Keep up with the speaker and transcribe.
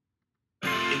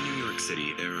York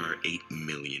City, there are 8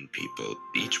 million people,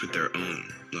 each with their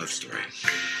own love story.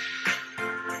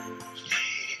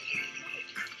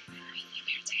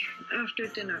 After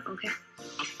dinner, okay?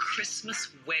 A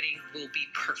Christmas wedding will be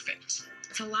perfect.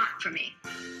 It's a lot for me.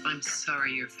 I'm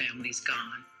sorry your family's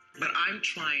gone, but I'm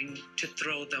trying to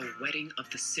throw the wedding of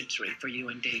the century for you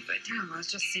and David. Yeah, well, it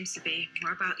just seems to be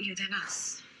more about you than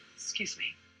us. Excuse me.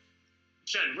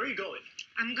 Jen, where are you going?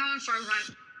 I'm going for a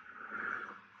run.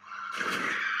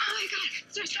 Oh my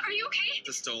God, Josh, are you okay?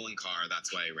 The stolen car,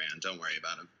 that's why he ran. Don't worry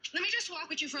about him. Let me just walk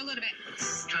with you for a little bit.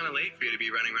 It's kind of late for you to be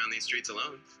running around these streets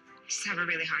alone. Just have a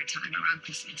really hard time around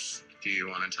Christmas. Do you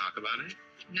want to talk about it?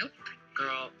 Nope.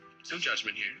 Girl, no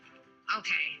judgment here.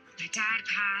 Okay, my dad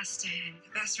passed and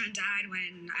my best friend died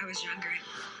when I was younger.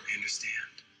 I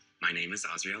understand. My name is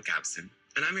Azriel Gabson,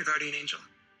 and I'm your guardian angel.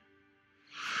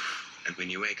 And when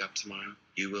you wake up tomorrow,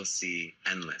 you will see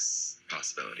endless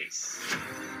possibilities.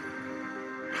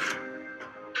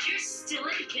 You're still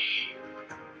in bed?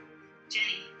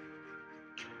 Jenny.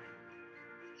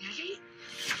 Gabby?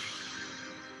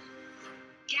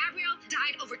 Gabrielle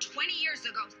died over 20 years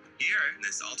ago. Here, in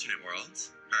this alternate world,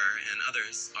 her and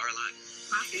others are alive.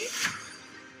 Poppy?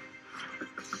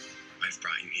 I've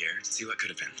brought you here to see what could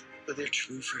have been. But their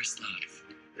true first love.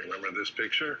 Remember this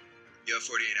picture? You have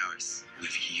 48 hours.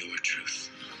 Live your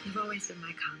truth. You've always been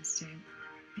my constant.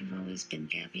 You've always been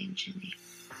Gabby and Jenny.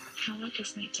 How about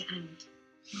this night to end?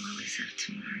 We'll always have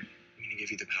tomorrow. I'm going to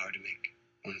give you the power to make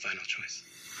one final choice.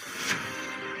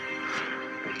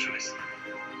 One choice.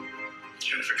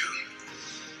 Jennifer, come.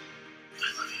 I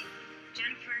love you.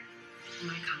 Jennifer,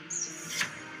 my constant.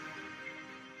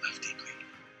 Love deeply.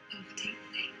 Love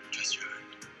deeply. Trust your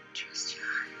heart. Trust your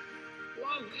heart.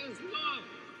 Love is love.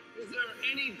 Is there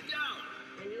any doubt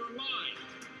in your mind?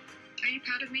 Are you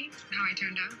proud of me? How I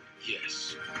turned out?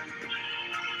 Yes.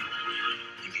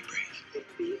 And be brave.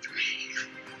 Be brave.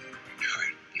 Your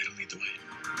heart, and it'll lead the way.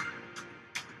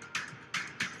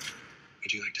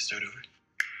 Would you like to start over?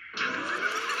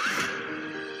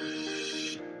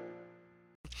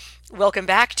 Welcome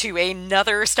back to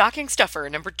another Stocking Stuffer,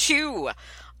 number 2.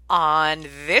 On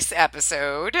this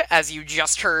episode, as you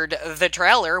just heard the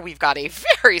trailer, we've got a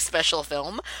very special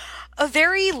film, a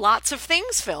very lots of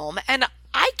things film, and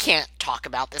I can't talk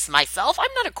about this myself.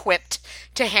 I'm not equipped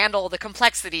to handle the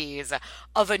complexities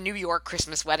of a New York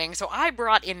Christmas wedding, so I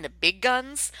brought in the big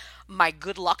guns, my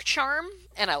good luck charm,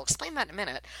 and I'll explain that in a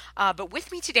minute. But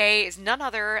with me today is none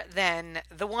other than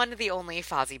the one, the only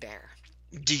Fozzie Bear.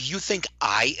 Do you think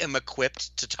I am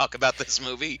equipped to talk about this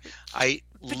movie? I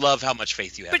love how much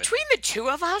faith you have Between in the two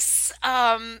of us,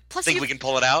 plus Think we can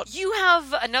pull it out? You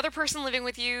have another person living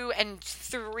with you and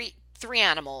three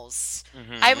animals.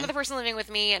 Mm-hmm. I have another person living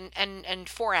with me and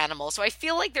 4 animals. So I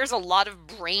feel like there's a lot of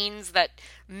brains that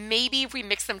maybe if we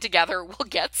mix them together, we'll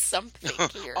get something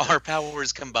here. Our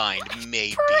powers combined,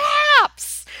 maybe.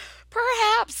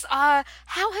 Perhaps.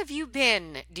 How have you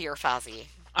been, dear Fozzie?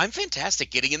 I'm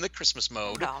fantastic, getting in the Christmas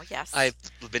mode. Oh, yes. I've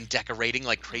been decorating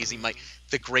like crazy.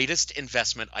 The greatest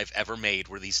investment I've ever made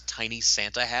were these tiny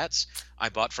Santa hats I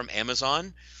bought from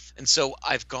Amazon. And so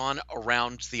I've gone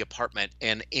around the apartment,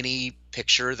 and any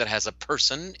picture that has a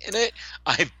person in it,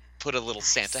 I've put a little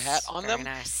Santa hat on them.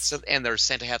 Nice. So, and there's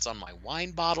Santa hats on my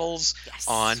wine bottles,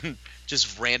 on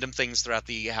just random things throughout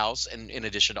the house, and in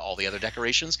addition to all the other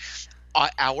decorations.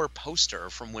 Our poster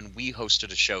from when we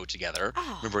hosted a show together,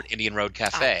 remember at Indian Road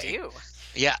Cafe? I do.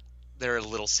 Yeah, there are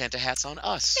little Santa hats on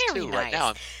us Very too nice. right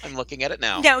now. I'm looking at it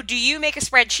now. Now, do you make a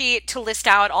spreadsheet to list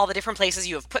out all the different places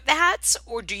you have put the hats,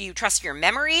 or do you trust your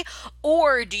memory,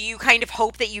 or do you kind of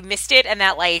hope that you missed it and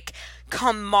that, like,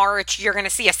 come March, you're going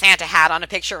to see a Santa hat on a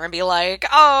picture and be like,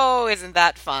 oh, isn't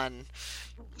that fun?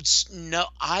 No,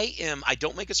 I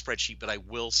don't make a spreadsheet, but I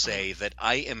will say that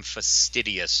I am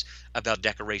fastidious about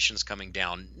decorations coming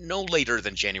down no later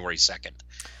than January 2nd.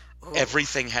 Ooh.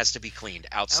 Everything has to be cleaned,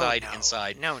 outside,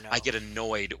 inside. No. I get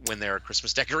annoyed when there are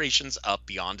Christmas decorations up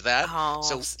beyond that. Oh,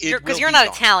 so because you're not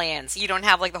Italian, so you don't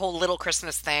have like the whole little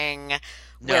Christmas thing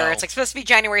where it's like supposed to be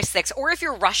January 6th. Or if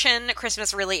you're Russian,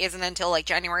 Christmas really isn't until like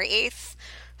January 8th.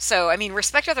 So, I mean,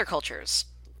 respect other cultures.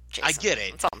 Jason. I get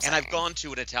it. That's all I'm saying. And I've gone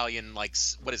to an Italian, like,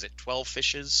 what is it, 12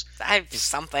 fishes?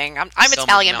 Something. I'm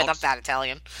Italian, but not that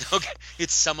Italian. Okay.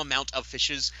 It's some amount of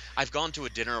fishes. I've gone to a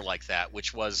dinner like that,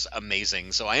 which was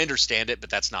amazing. So I understand it, but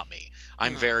that's not me.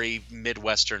 I'm very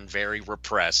Midwestern, very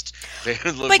repressed.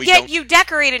 But yet you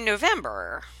decorate in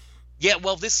November. Yeah,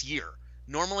 well, this year.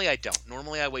 Normally I don't.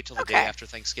 Normally I wait till the day after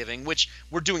Thanksgiving, which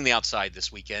we're doing the outside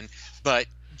this weekend. But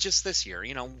just this year.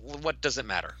 What does it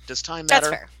matter? Does time That's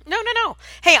matter? fair. No.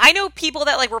 Hey, I know people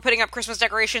that were putting up Christmas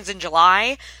decorations in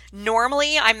July.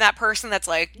 Normally, I'm that person that's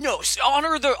like, no,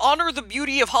 honor the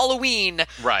beauty of Halloween,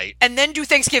 Right. and then do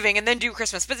Thanksgiving, and then do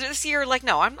Christmas. But this year,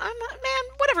 no, I'm man,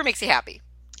 whatever makes you happy.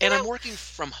 And I'm working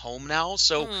from home now,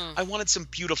 so I wanted some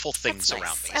beautiful things That's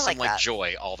around nice. me. I like Some that.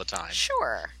 joy all the time.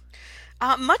 Sure.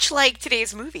 Much like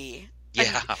today's movie.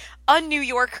 Yeah. A New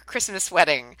York Christmas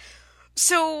Wedding.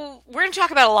 So, we're going to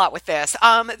talk about a lot with this.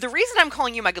 The reason I'm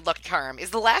calling you my good luck charm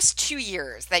is the last 2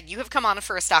 years that you have come on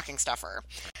for a stocking stuffer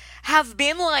have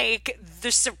been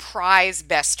the surprise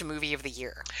best movie of the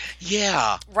year.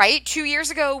 Yeah. Right? 2 years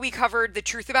ago, we covered The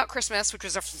Truth About Christmas, which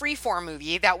was a freeform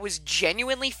movie that was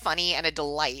genuinely funny and a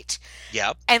delight.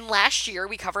 Yep. And last year,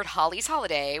 we covered Holly's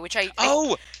Holiday, which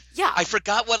yeah. I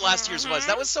forgot what last year's was.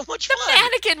 That was so much The fun.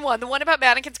 mannequin one, the one about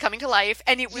mannequins coming to life,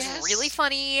 and it was Yes. really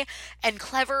funny and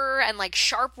clever and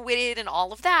sharp-witted and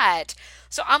all of that.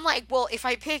 So I'm like, well, if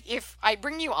I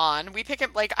bring you on, we pick it,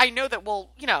 I know that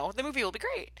the movie will be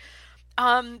great.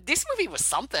 This movie was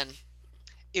something.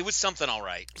 It was something, all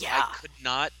right. Yeah. I could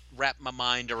not wrap my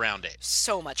mind around it.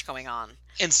 So much going on.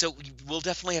 And so we'll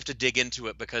definitely have to dig into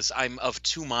it because I'm of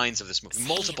two minds of this movie. Same.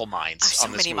 Multiple minds So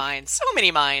on this many movie. minds. So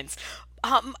many minds.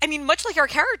 Much like our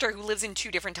character who lives in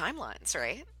two different timelines,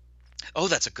 right? Oh,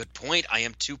 that's a good point. I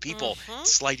am two people Mhm.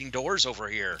 sliding doors over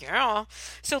here. Yeah.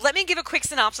 So let me give a quick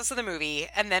synopsis of the movie,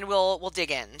 and then we'll dig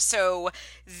in. So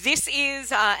this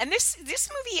is, and this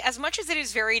movie, as much as it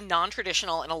is very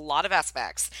non-traditional in a lot of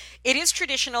aspects, it is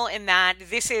traditional in that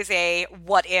this is a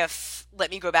what if. Let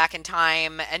me go back in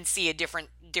time and see a different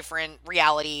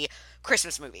reality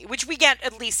Christmas movie, which we get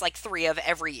at least 3 of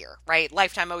every year, right?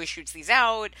 Lifetime always shoots these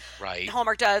out. Right.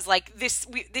 Hallmark does. This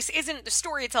isn't, the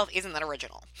story itself isn't that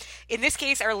original. In this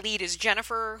case, our lead is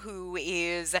Jennifer, who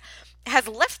has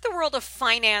left the world of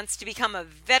finance to become a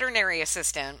veterinary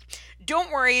assistant.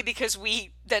 Don't worry, because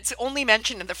that's only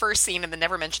mentioned in the first scene and then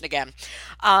never mentioned again.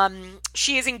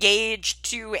 She is engaged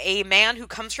to a man who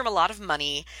comes from a lot of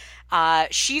money.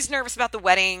 She's nervous about the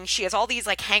wedding. She has all these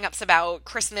hang-ups about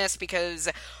Christmas because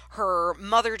her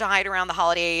mother died around the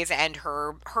holidays, and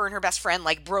her and her best friend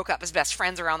broke up as best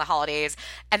friends around the holidays,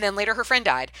 and then later her friend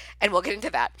died, and we'll get into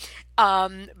that.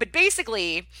 But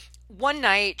basically, one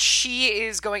night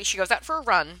she goes out for a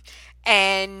run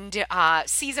and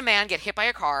sees a man get hit by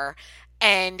a car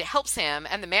and helps him,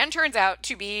 and the man turns out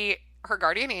to be her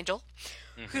guardian angel,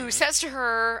 who says to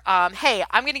her, hey,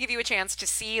 I'm going to give you a chance to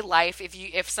see life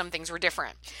if some things were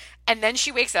different. And then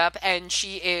she wakes up and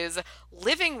she is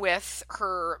living with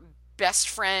her best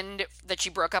friend that she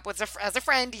broke up with as a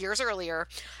friend years earlier.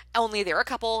 Only they're a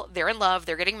couple, they're in love,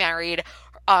 they're getting married.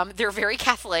 They're very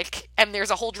Catholic, and there's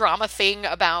a whole drama thing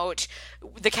about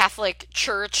the Catholic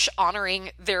Church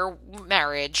honoring their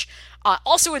marriage.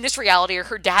 Also, in this reality,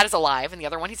 her dad is alive, and the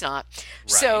other one he's not. Right.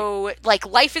 So,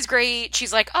 life is great.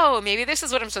 She's like, oh, maybe this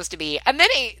is what I'm supposed to be. And then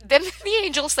the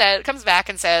angel comes back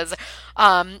and says,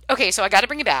 okay, so I got to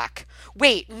bring you back.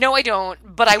 Wait, no, I don't,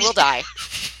 but I will die.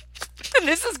 And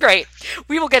this is great.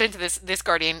 We will get into this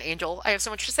guardian angel. I have so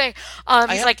much to say.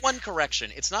 I have one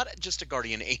correction. It's not just a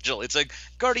guardian angel. It's a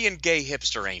guardian gay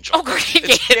hipster angel. Oh, guardian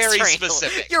gay hipster very angel.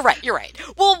 Specific. You're right.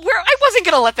 Well, I wasn't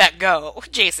going to let that go,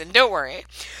 Jason. Don't worry.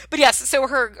 But yes, so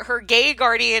her gay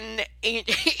guardian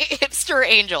hipster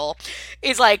angel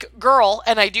is girl,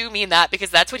 and I do mean that because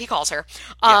that's what he calls her.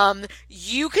 Yeah.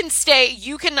 You can stay.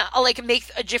 You can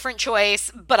make a different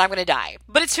choice, but I'm going to die.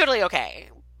 But it's totally okay.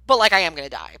 But I am going to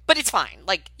die. But it's fine.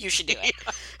 You should do it.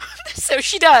 Yeah. So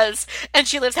she does. And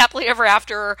she lives happily ever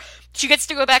after. She gets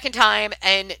to go back in time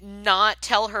and not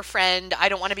tell her friend, I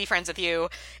don't want to be friends with you.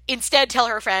 Instead, tell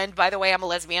her friend, by the way, I'm a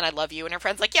lesbian. I love you. And her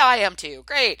friend's like, yeah, I am too.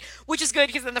 Great. Which is good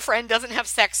because then the friend doesn't have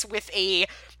sex with a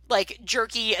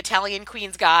jerky Italian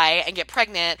Queens guy and get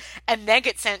pregnant, and then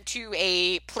get sent to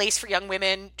a place for young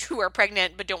women who are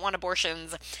pregnant but don't want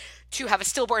abortions to have a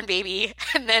stillborn baby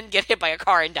and then get hit by a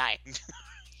car and die.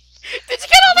 Did you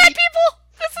get all that, people?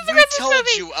 This is a Christmas movie. We told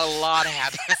you a lot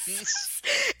happens.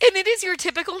 And it is your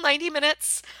typical 90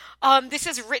 minutes. This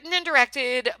is written and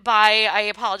directed by, I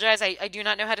apologize, I do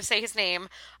not know how to say his name.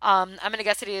 I'm going to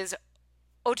guess it is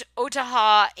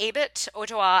Otaha Abbott.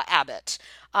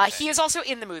 Okay. He is also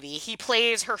in the movie. He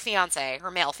plays her fiance,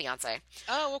 her male fiance.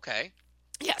 Oh, okay.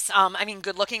 Yes,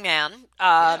 good-looking man.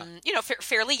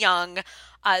 Fairly young.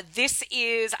 This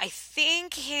is, I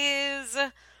think, his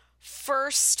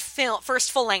first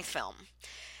full-length film,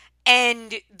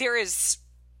 and there is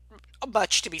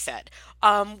much to be said.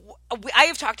 I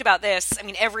have talked about this.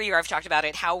 Every year I've talked about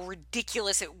it. How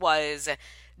ridiculous it was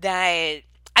that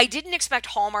I didn't expect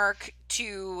Hallmark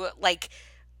to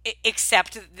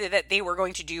except that they were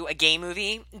going to do a gay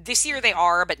movie. This year they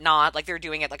are, but not. Like, they're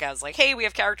doing it like as like, hey, we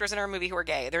have characters in our movie who are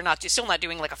gay. They're not still not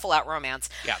doing like a full out romance.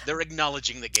 Yeah, they're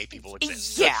acknowledging that gay people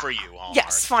exist. Yeah. Good for you, Hallmark.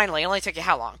 Yes, finally. It only took you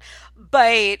how long?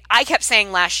 But I kept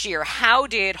saying last year, how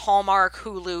did Hallmark,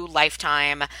 Hulu,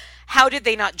 Lifetime, how did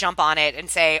they not jump on it and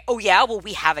say, oh yeah, well,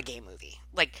 we have a gay movie?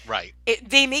 Like, Right.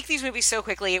 they make these movies so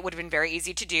quickly, it would have been very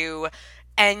easy to do.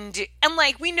 And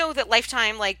like, we know that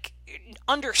Lifetime, like,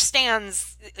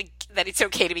 understands like, that it's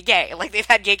okay to be gay. Like, they've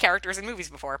had gay characters in movies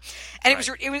before. And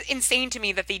Right. it was insane to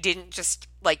me that they didn't just,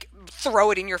 like,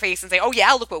 throw it in your face and say, oh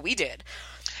yeah, look what we did.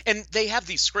 And they have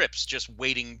these scripts just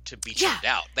waiting to be Yeah. turned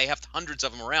out. They have hundreds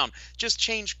of them around. Just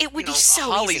change It would you be know,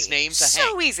 so Holly's easy. name to so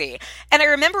Hank. easy. And I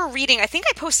remember reading, I think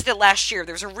I posted it last year,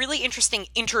 there was a really interesting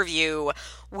interview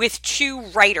with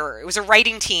it was a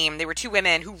writing team, they were two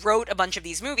women who wrote a bunch of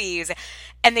these movies,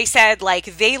 and they said, like,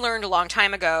 they learned a long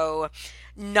time ago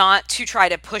not to try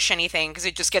to push anything because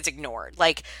it just gets ignored.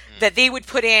 Like, that they would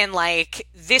put in, like,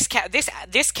 this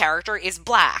character is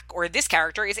black, or this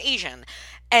character is Asian.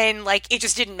 And, like, it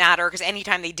just didn't matter because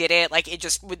anytime they did it, like, it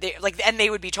just would, and they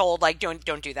would be told, like,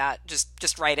 don't do that.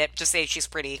 Just write it. Just say she's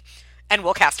pretty, and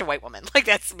we'll cast a white woman. Like,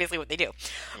 that's basically what they do.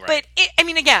 Right.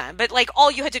 But like, all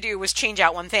you had to do was change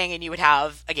out one thing, and you would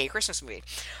have a gay Christmas movie.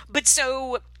 But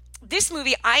so this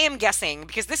movie, I am guessing,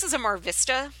 because this is a Mar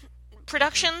Vista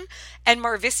production, and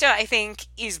Mar Vista, I think,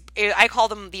 I call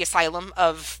them the asylum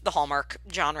of the Hallmark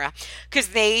genre, because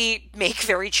they make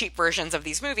very cheap versions of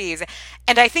these movies,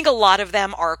 and I think a lot of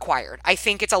them are acquired. I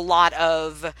think it's a lot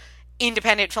of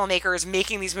independent filmmakers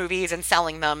making these movies and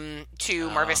selling them to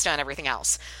Mar Vista and everything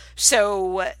else.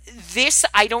 So this,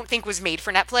 I don't think, was made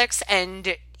for Netflix,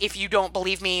 and if you don't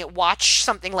believe me, watch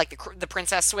something like the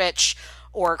Princess Switch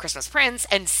or Christmas Prince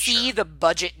and see the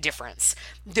budget difference.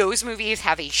 Those movies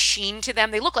have a sheen to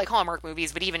them. They look like Hallmark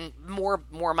movies, but even more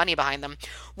money behind them.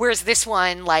 Whereas this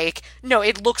one, like, no,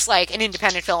 it looks like an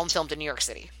independent film filmed in New York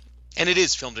City. And it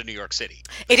is filmed in New York City.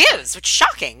 It is, which is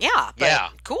shocking, yeah. But Yeah.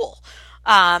 cool.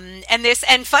 And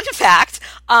fun fact,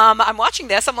 I'm watching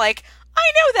this, I'm like,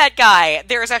 I know that guy.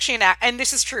 There's actually and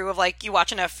this is true of, like, you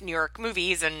watch enough New York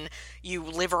movies and you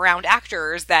live around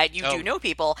actors that you do know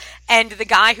people. And the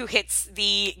guy who hits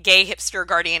the gay hipster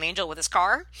guardian angel with his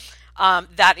car,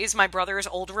 that is my brother's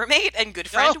old roommate and good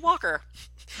friend, Walker.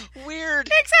 Weird.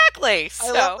 Exactly.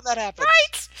 I love when that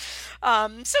happens.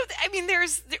 Right?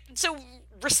 So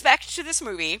respect to this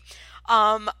movie.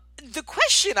 The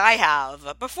question I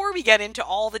have, before we get into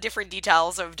all the different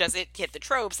details of does it hit the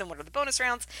tropes and what are the bonus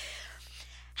rounds,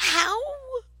 how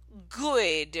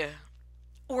good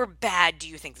or bad do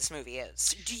you think this movie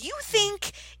is? Do you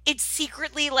think it's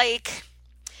secretly, like...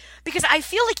 Because I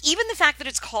feel like even the fact that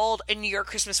it's called A New York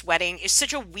Christmas Wedding is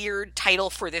such a weird title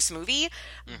for this movie,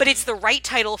 but it's the right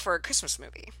title for a Christmas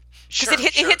movie. Because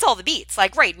it hits all the beats.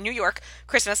 Like, right, New York,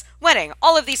 Christmas, wedding.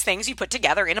 All of these things you put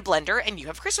together in a blender and you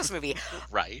have a Christmas movie.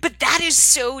 Right. But that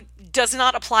does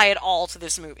not apply at all to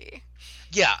this movie.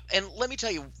 Yeah, and let me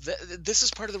tell you, this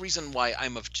is part of the reason why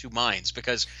I'm of two minds,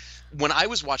 because when I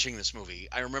was watching this movie,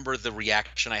 I remember the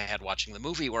reaction I had watching the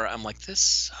movie where I'm like,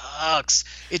 this sucks.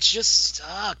 It just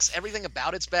sucks. Everything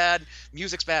about it's bad.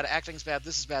 Music's bad. Acting's bad.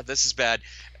 This is bad. This is bad.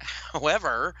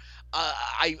 However,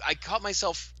 I caught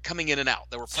myself coming in and out.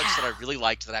 There were parts that I really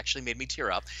liked that actually made me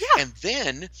tear up. Yeah. And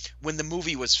then when the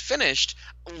movie was finished,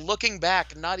 looking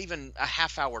back, not even a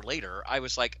half hour later, I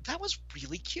was like, that was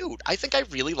really cute. I think I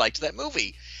really liked that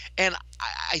movie. And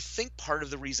I think part of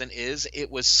the reason is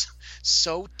it was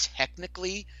so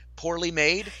technically poorly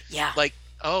made. Yeah. Like,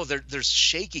 oh, there's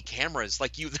shaky cameras.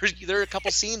 Like there are a couple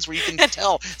scenes where you can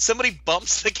tell somebody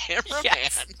bumps the cameraman,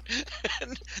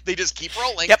 and they just keep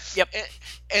rolling. Yep.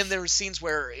 And there are scenes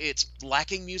where it's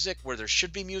lacking music, where there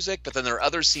should be music, but then there are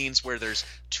other scenes where there's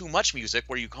too much music,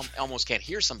 where you almost can't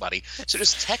hear somebody. So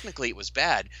just technically, it was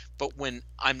bad. But when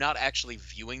I'm not actually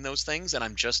viewing those things and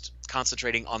I'm just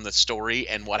concentrating on the story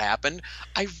and what happened,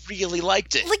 I really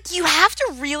liked it. Like, you have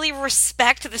to really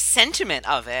respect the sentiment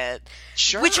of it.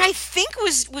 Sure. Which I think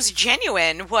was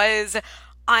genuine, was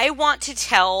I want to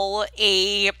tell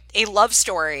a love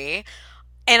story,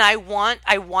 and I want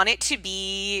it to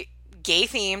be gay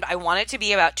themed. I want it to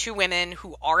be about two women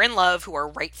who are in love, who are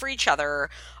right for each other,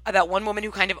 about one woman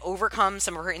who kind of overcomes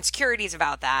some of her insecurities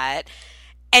about that.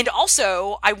 And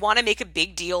also, I want to make a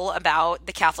big deal about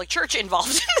the Catholic Church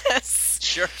involved in this.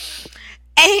 Sure.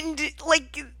 And,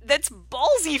 like, that's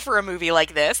ballsy for a movie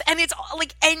like this. And it's,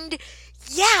 like, and...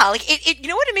 yeah, like, it you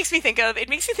know what it makes me think of? It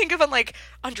makes me think of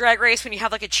on Drag Race when you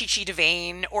have, like, a Chi Chi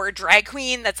DeVayne or a drag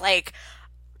queen that's, like,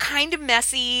 kind of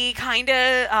messy, kind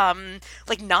of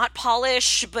like not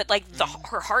polished, but like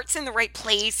her heart's in the right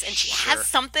place, and she has Sure.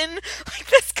 something. Like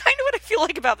that's kind of what I feel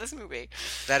like about this movie.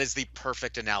 That is the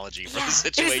perfect analogy for the It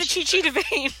situation. is the Chi Chi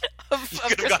DeVane of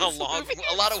You could have gone Christmas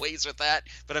a lot of ways with that,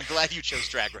 but I'm glad you chose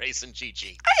Drag Race and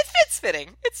Chi-Chi. It's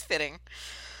fitting. It's fitting.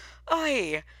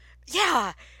 Oy.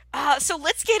 Yeah. So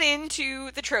let's get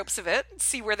into the tropes of it,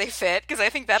 see where they fit, because I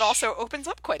think that also opens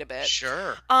up quite a bit.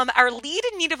 Sure. Our lead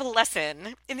in need of a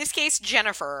lesson, in this case,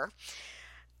 Jennifer.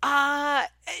 Talk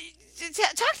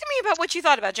to me about what you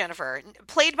thought about Jennifer,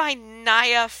 played by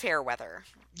Naya Fairweather.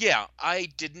 Yeah, I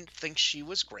didn't think she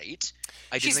was great.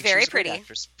 I didn't She's think very she was a great pretty.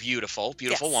 actress. Beautiful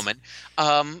Yes. woman.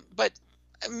 But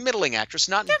a middling actress,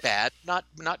 not bad,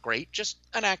 not great, just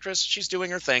an actress. She's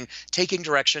doing her thing, taking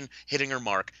direction, hitting her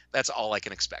mark. That's all I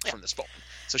can expect from this woman.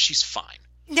 So she's fine.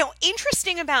 No,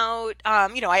 interesting about,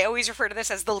 I always refer to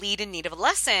this as the lead in need of a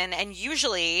lesson, and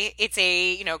usually it's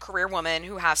a, career woman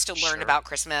who has to learn Sure. about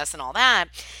Christmas and all that.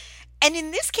 And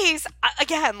in this case,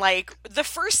 again, like the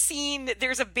first scene,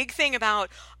 there's a big thing about,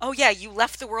 oh yeah, you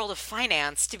left the world of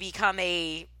finance to become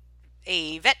a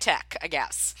vet tech, I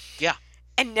guess. Yeah.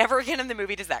 And never again in the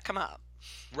movie does that come up.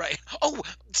 Right. Oh,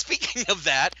 speaking of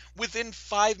that, within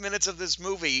 5 minutes of this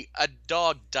movie, a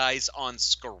dog dies on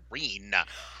screen.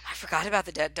 I forgot about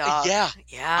the dead dog. Yeah.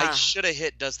 Yeah. I should have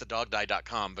hit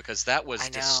doesthedogdie.com because that was I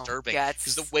know. disturbing. Yeah,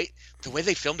 Because the way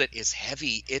they filmed it is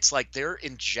heavy. It's like they're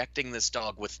injecting this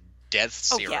dog with death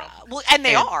Oh, serum. yeah. Well, and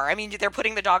they And- are. I mean, they're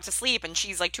putting the dog to sleep, and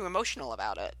she's like too emotional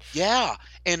about it. Yeah,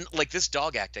 and like this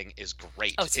dog acting is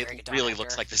great. Oh, it's a it very good dog really actor.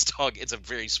 looks like this dog. It's a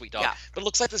very sweet dog, Yeah. but it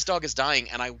looks like this dog is dying,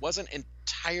 and I wasn't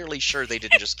entirely sure they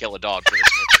didn't just kill a dog for this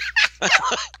movie.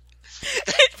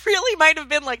 It really might have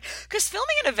been like, because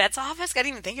filming in a vet's office, I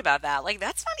didn't even think about that. Like,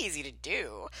 that's not easy to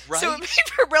do. So Right.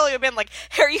 it may really have been like,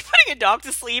 hey, are you putting a dog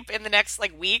to sleep in the next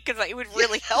like week? Because it would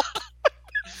really help.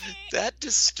 That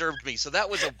disturbed me. So that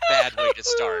was a bad way to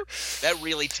start. That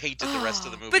really tainted the rest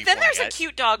of the movie. But then for there's me. a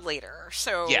cute dog later.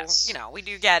 So, Yes. we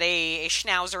do get a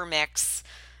schnauzer mix.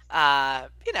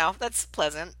 That's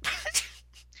pleasant.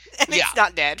 And Yeah. it's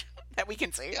not dead, that we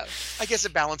can see. Yeah, I guess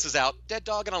it balances out dead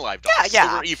dog and a live dog. Yeah, So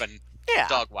yeah. we're even Yeah.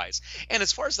 dog wise. And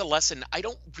as far as the lesson, I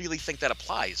don't really think that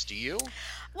applies. Do you?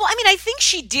 Well, I mean, I think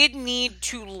she did need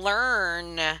to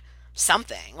learn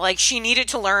something. Like, she needed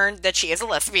to learn that she is a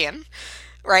lesbian,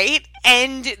 right?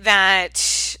 And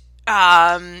that,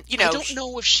 I don't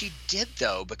know if she did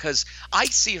though, because I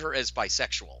see her as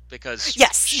bisexual. Because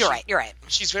Yes, you're right.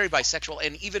 She's very bisexual,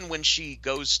 and even when she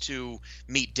goes to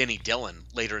meet Denny Dillon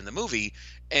later in the movie,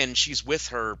 and she's with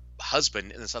her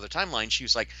husband in this other timeline, she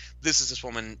was like, "This is this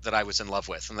woman that I was in love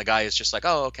with," and the guy is just like,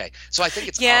 "Oh, okay." So I think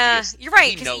it's Yeah, obvious. you're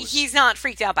right, He because knows. he's not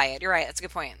freaked out by it. You're right, that's a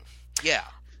good point. Yeah.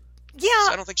 Yeah,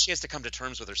 So I don't think she has to come to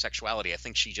terms with her sexuality. I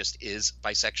think she just is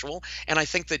bisexual, and I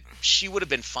think that she would have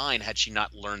been fine had she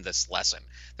not learned this lesson.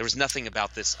 There was nothing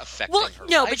about this affecting well, her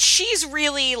no, life. but she's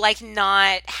really, like,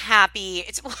 not happy.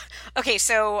 It's okay,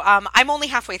 so I'm only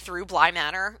halfway through Bly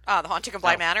Manor, The Haunting of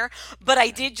Bly Oh. Manor, but I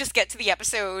did just get to the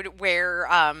episode where...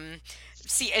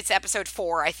 See, it's episode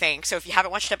 4, I think. So if you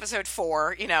haven't watched episode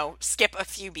 4, skip a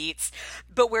few beats.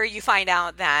 But where you find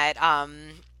out that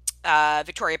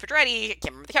Victoria Pedretti, I can't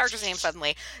remember the character's name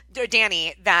suddenly,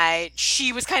 Danny, that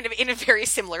she was kind of in a very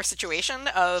similar situation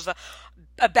of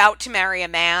about to marry a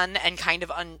man and kind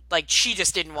of she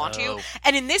just didn't want Oh. to.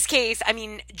 And in this case, I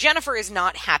mean, Jennifer is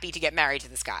not happy to get married to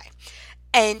this guy.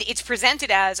 And it's presented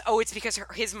as, it's because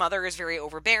his mother is very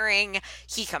overbearing.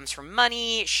 He comes from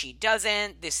money. She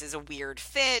doesn't. This is a weird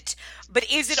fit. But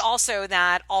is it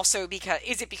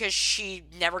because she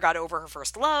never got over her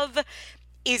first love?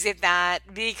 Is it that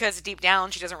because deep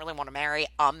down she doesn't really want to marry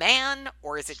a man?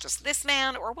 Or is it just this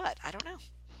man? Or what? I don't know.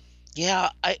 Yeah,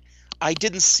 I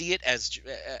didn't see it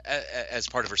as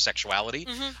part of her sexuality.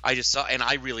 Mhm. I just saw, and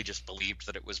I really just believed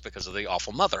that it was because of the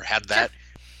awful mother. Had that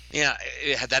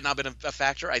not been a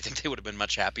factor, I think they would have been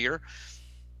much happier.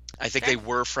 I think Fair. they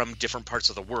were from different parts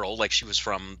of the world. Like she was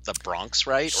from the Bronx,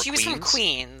 right? Or She was from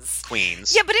Queens.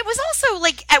 Queens. Yeah, but it was also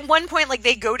like at one point, like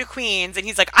they go to Queens, and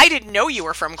he's like, "I didn't know you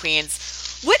were from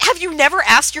Queens. What? Have you never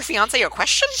asked your fiance a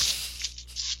question?"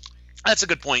 That's a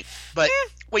good point. But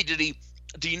wait,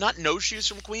 do you not know she was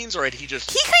from Queens, or had he just?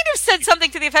 He kind of said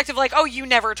something to the effect of like, "Oh, you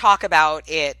never talk about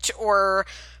it," or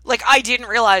like, "I didn't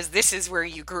realize this is where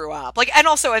you grew up." Like, and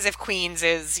also as if Queens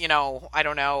is, I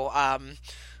don't know,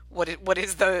 what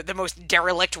is the most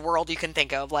derelict world you can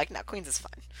think of? Like, no, Queens is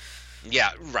fine.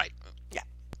 Yeah, right. Yeah.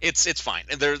 It's fine,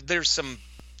 and there's some.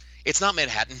 It's not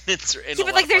Manhattan. It's in Yeah, a but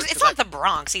lot like of there's parts it's of not the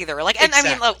Bronx either. Like, and I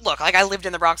mean, Exactly. look, like I lived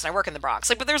in the Bronx and I work in the Bronx.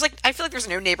 Like, but there's like I feel like there's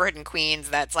no neighborhood in Queens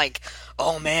that's like,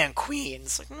 oh man,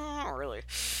 Queens. Like, no, not really.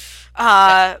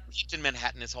 He's lived in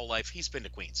Manhattan his whole life. He's been to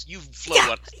Queens. You've flown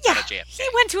Yeah, out yeah. of JFK. He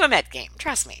went to a Met game.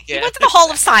 Trust me. He Yeah, went to the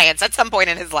Hall of Science at some point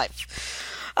in his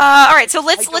life. All right, so I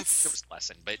don't think there let's. was a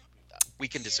lesson, but we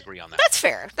can disagree on that. That's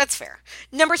fair. That's fair.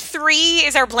 Number 3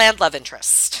 is our bland love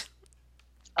interest.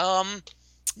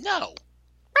 No.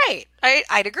 Right.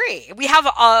 I'd agree. We have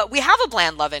a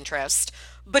bland love interest,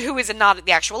 but who is not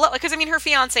the actual love? Because I mean, her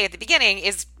fiance at the beginning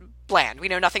is bland. We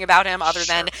know nothing about him other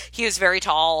than he is very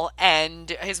tall and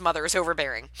his mother is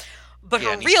overbearing. But Yeah,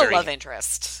 her and he's real very- love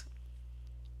interest.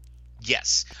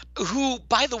 Yes. Who,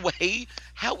 by the way,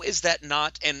 how is that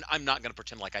not? And I'm not going to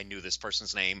pretend like I knew this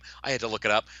person's name. I had to look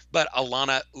it up. But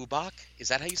Alana Ubach, is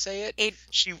that how you say it?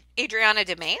 She. Adriana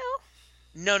DeMeo?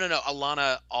 No.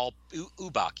 Alana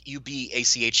Ubach,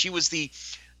 Ubach. She was the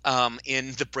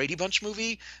in the Brady Bunch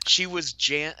movie. She was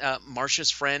Marsha's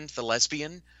friend, the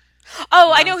lesbian.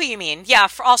 Oh, I know who you mean. Yeah,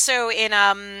 also in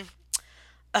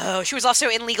oh, she was also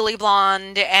in Legally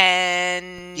Blonde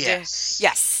and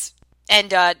yes.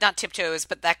 And not Tiptoes,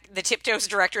 but the Tiptoes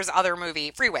director's other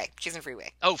movie, Freeway. She's in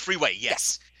Freeway. Oh, Freeway,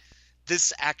 yes.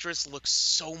 This actress looks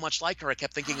so much like her. I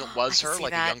kept thinking it was I can her, see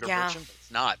like that, a younger yeah. version, but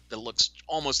it's not. It looks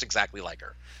almost exactly like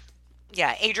her.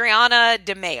 Yeah, Adriana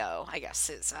DeMeo, I guess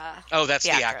is Oh, that's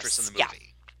the the actress. actress in the Yeah.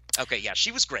 movie. Okay, yeah,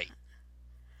 she was great.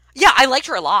 Yeah, I liked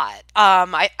her a lot.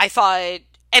 I thought,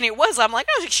 and it was, I'm like,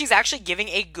 oh, she's actually giving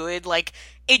a good, like,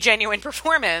 a genuine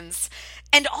performance.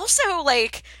 And also,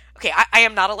 like, okay, I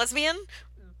am not a lesbian,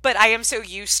 but I am so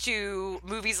used to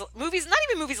movies, not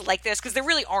even movies like this, because there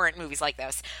really aren't movies like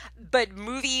this, but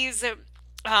movies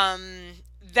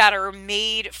that are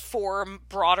made for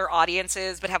broader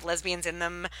audiences but have lesbians in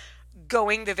them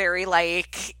going the very,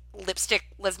 like, lipstick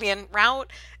lesbian route.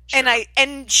 Sure.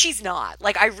 And she's not.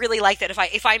 Like, I really like that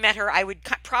if I met her, I would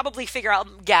probably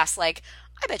guess, like,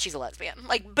 I bet she's a lesbian.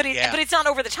 Like, but it's not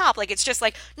over the top. Like, it's just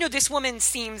like, no, this woman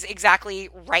seems exactly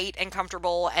right and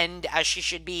comfortable and as she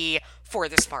should be for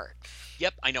this part.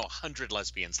 Yep, I know 100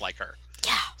 lesbians like her.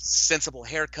 Yeah. Sensible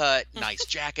haircut, nice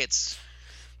jackets.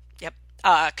 Yep.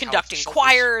 Conducting shoulders.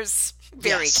 choirs,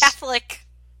 very Yes. Catholic.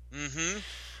 Mm-hmm.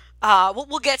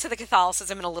 We'll get to the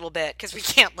Catholicism in a little bit because we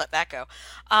can't let that go.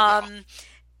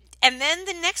 And then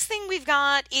the next thing we've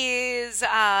got is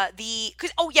and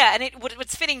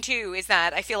what's fitting too is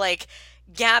that I feel like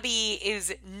Gabby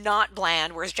is not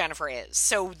bland, whereas Jennifer is.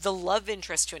 So the love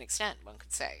interest, to an extent, one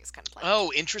could say, is kind of bland.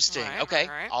 Oh, interesting. All right, Okay,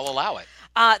 all right. I'll allow it.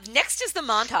 Next is the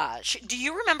montage. Do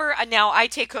you remember? Now I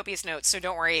take copious notes, so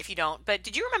don't worry if you don't. But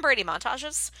did you remember any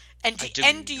montages? And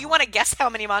do you want to guess how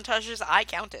many montages I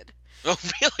counted? Oh,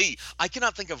 really? I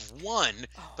cannot think of one,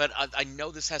 but I know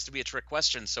this has to be a trick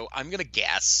question, so I'm going to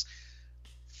guess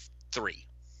 3.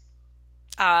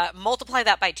 Multiply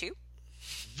that by 2.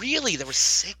 Really? There were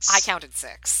 6? I counted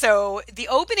 6. So the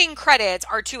opening credits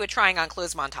are to a trying on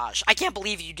clothes montage. I can't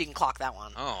believe you didn't clock that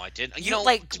one. Oh, I didn't. You,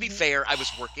 like- to be fair, I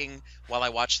was working while I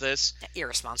watched this.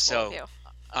 Irresponsible of So you.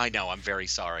 I know, I'm very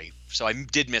sorry. So I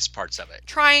did miss parts of it.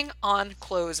 Trying on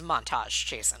clothes montage,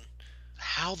 Jason.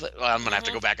 I'm going to have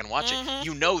to go back and watch it.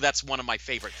 You know that's one of my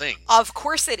favorite things. Of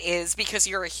course it is, because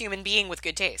you're a human being with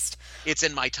good taste. It's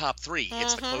in my top 3.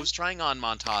 It's the clothes trying on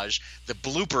montage, the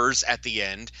bloopers at the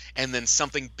end, and then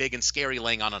something big and scary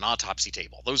laying on an autopsy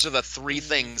table. Those are the 3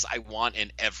 things I want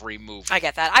in every movie. I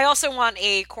get that. I also want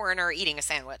a coroner eating a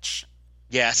sandwich.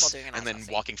 Yes, while doing an and then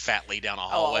autopsy. walking fatly down a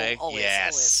hallway. Always,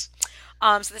 yes.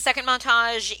 always. So the second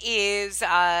montage is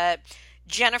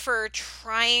Jennifer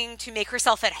trying to make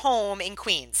herself at home in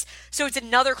Queens. So it's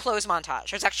another clothes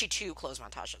montage. There's actually 2 clothes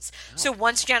montages. So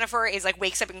once Jennifer is like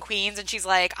wakes up in Queens and she's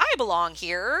like, I belong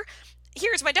here.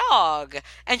 Here's my dog.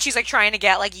 And she's like trying to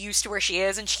get like used to where she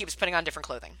is, and she keeps putting on different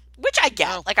clothing, which I get.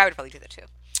 Wow. Like I would probably do that too.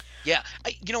 Yeah,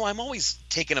 I'm always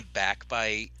taken aback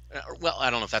by, well, I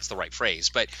don't know if that's the right phrase,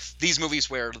 but these movies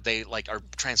where they like are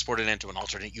transported into an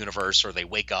alternate universe, or they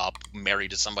wake up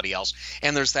married to somebody else,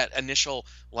 and there's that initial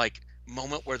like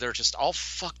moment where they're just all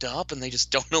fucked up and they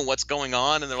just don't know what's going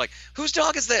on, and they're like, whose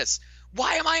dog is this?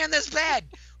 Why am I in this bed?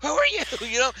 Who are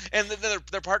you? And then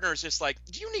their partner is just like,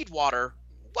 do you need water?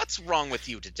 What's wrong with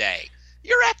you today?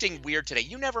 You're acting weird today.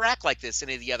 You never act like this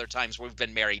any of the other times we've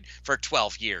been married for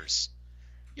 12 years.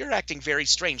 You're acting very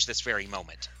strange this very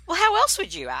moment. Well, how else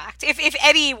would you act? If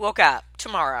Eddie woke up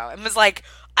tomorrow and was like,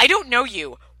 I don't know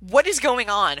you. What is going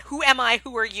on? Who am I?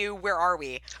 Who are you? Where are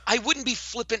we? I wouldn't be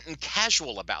flippant and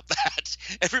casual about that.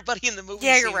 Everybody in the movie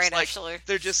Yeah, you're seems right, like actually.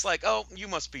 they're just like, oh, you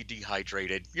must be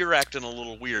dehydrated. You're acting a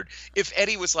little weird. If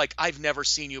Eddie was like, I've never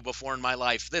seen you before in my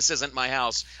life. This isn't my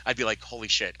house. I'd be like, holy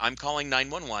shit, I'm calling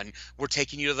 911. We're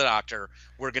taking you to the doctor.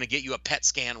 We're going to get you a PET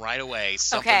scan right away.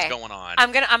 Something's going on.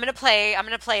 I'm gonna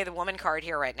play the woman card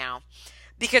here right now.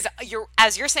 Because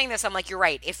as you're saying this, I'm like, you're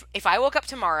right. If I woke up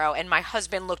tomorrow and my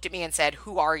husband looked at me and said,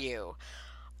 "Who are you?"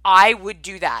 I would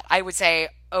do that. I would say,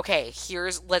 "Okay,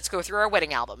 let's go through our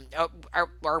wedding album,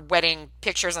 our wedding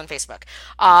pictures on Facebook.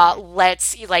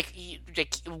 Let's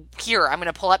here. I'm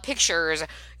gonna pull up pictures.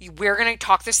 We're gonna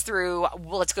talk this through.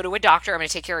 Let's go to a doctor. I'm gonna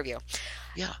take care of you."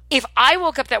 Yeah. If I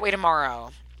woke up that way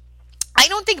tomorrow, I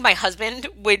don't think my husband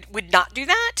would not do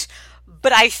that,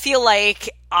 but I feel like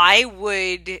I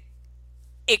would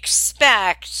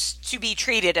expect to be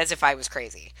treated as if I was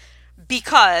crazy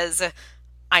because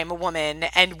I'm a woman,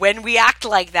 and when we act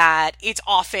like that, it's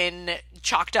often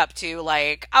chalked up to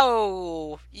like,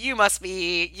 oh, you must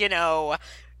be,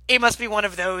 it must be one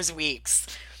of those weeks.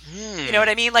 You know what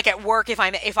I mean? Like at work, if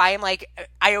I am like,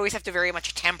 I always have to very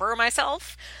much temper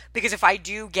myself because if I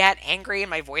do get angry and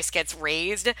my voice gets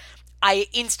raised, I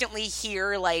instantly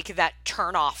hear like that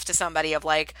turn off to somebody of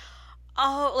like,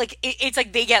 oh, like it's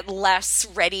like they get less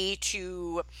ready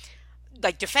to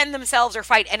like defend themselves or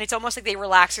fight, and it's almost like they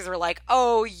relax because they're like,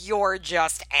 oh, you're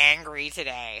just angry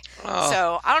today.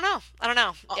 So I don't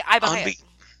know. I buy it.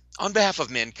 On behalf of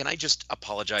men, can I just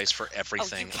apologize for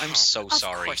everything? I'm so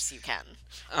sorry. Of course you can.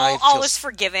 All is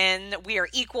forgiven. We are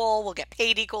equal. We'll get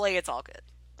paid equally. It's all good.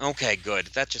 Okay, good.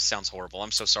 That just sounds horrible. I'm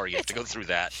so sorry you have to go through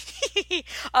that.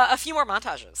 A few more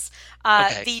montages.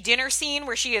 Okay. The dinner scene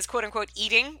where she is quote unquote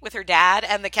eating with her dad,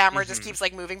 and the camera just keeps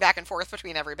like moving back and forth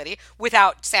between everybody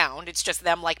without sound. It's just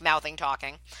them like mouthing,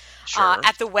 talking. Sure.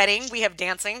 At the wedding, we have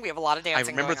dancing. We have a lot of dancing. I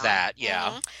remember going on. that.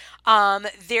 Yeah.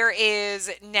 There is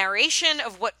narration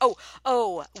of what.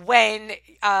 When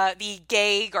the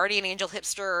gay guardian angel,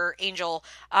 hipster angel,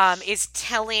 is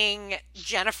telling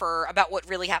Jennifer about what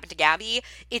really happened to Gabby.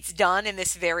 It's done in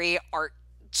this very art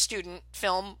student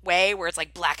film way where it's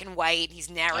like black and white. He's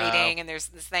narrating, and there's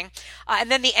this thing,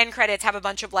 and then the end credits have a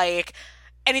bunch of like,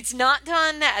 and it's not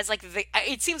done as like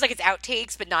it seems like it's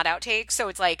outtakes, but not outtakes. So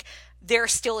it's like they're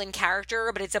still in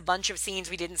character, but it's a bunch of scenes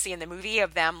we didn't see in the movie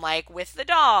of them like with the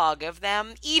dog, of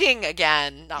them eating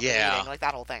again, not really eating, like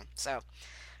that whole thing. So.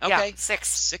 Okay. Yeah, 6.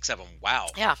 6 of them. Wow.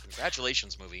 Yeah.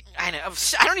 Congratulations, movie. I know.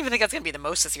 I don't even think that's going to be the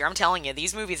most this year. I'm telling you,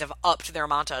 these movies have upped their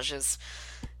montages.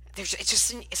 It's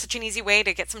just such an easy way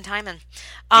to get some time in.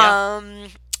 Yeah.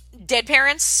 Dead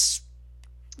parents?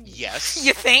 Yes.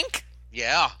 You think?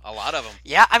 Yeah, a lot of them.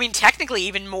 Yeah, I mean, technically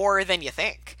even more than you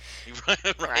think.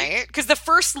 Right? Because the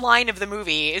first line of the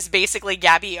movie is basically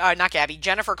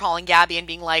Jennifer calling Gabby and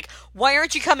being like, why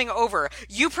aren't you coming over?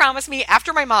 You promised me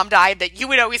after my mom died that you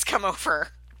would always come over.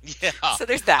 Yeah. So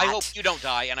there's that. I hope you don't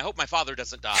die, and I hope my father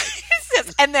doesn't die.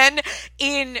 And then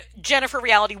in Jennifer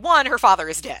Reality 1, her father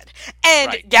is dead. And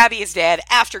Right. Gabby is dead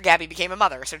after Gabby became a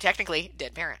mother. So technically,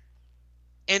 dead parent.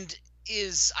 And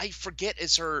I forget,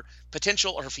 is her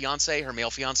potential, or her fiance, her male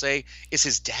fiance, is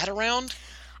his dad around?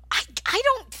 I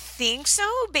don't think so,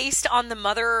 based on the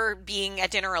mother being at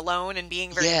dinner alone and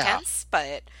being very intense.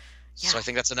 But yeah. So I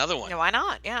think that's another one. No, why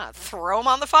not? Yeah, throw them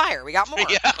on the fire. We got more.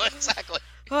 Yeah, exactly.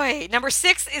 Boy, number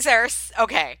 6 is our...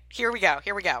 Okay, here we go.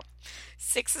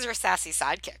 6 is our sassy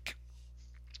sidekick.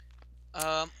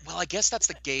 Well, I guess that's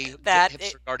the gay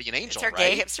hipster guardian angel, it's our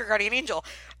gay hipster guardian angel.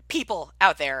 People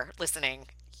out there listening,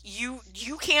 you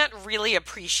can't really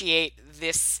appreciate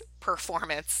this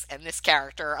performance and this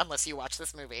character unless you watch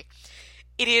this movie.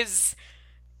 It is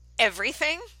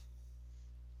everything.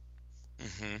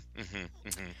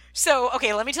 So,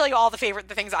 okay, let me tell you all the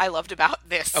things I loved about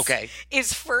this. Okay.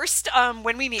 Is first,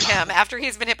 when we meet him, after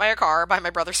he's been hit by a car by my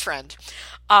brother's friend,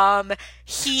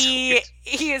 he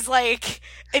is like,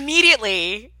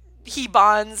 immediately, he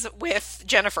bonds with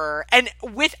Jennifer, and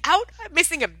without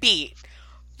missing a beat,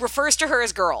 refers to her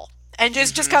as girl. And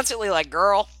just constantly like,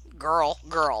 girl,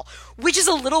 which is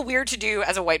a little weird to do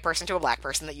as a white person to a black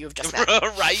person that you have just met.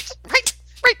 Right.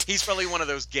 He's probably one of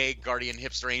those gay guardian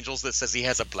hipster angels that says he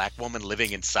has a black woman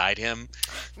living inside him.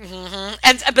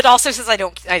 Mm-hmm. But also says I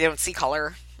don't see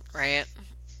color, right?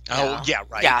 Oh, yeah,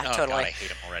 right. Yeah, totally. totally. God, I hate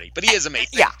him already. But he is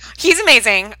amazing. Yeah, he's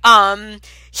amazing.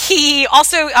 He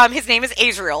also, his name is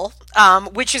Azrael,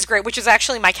 which is great, which is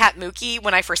actually my cat Mookie.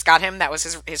 When I first got him, that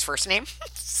was his first name.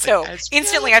 So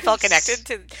instantly I felt connected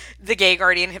to the gay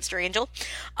guardian hipster angel.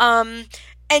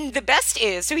 And the best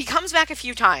is, so he comes back a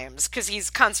few times because he's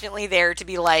constantly there to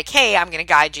be like, hey, I'm going to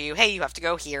guide you. Hey, you have to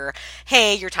go here.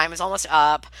 Hey, your time is almost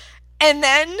up. And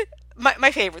then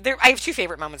my favorite, I have two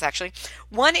favorite moments actually.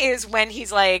 One is when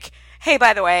he's like, hey,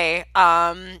 by the way,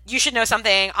 you should know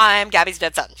something. I'm Gabby's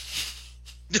dead son.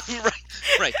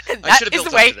 right. And I should that have is built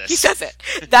the way up to this. he says it.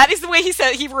 That is the way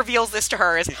he reveals this to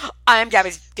her is, I'm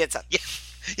Gabby's dead son. Yeah.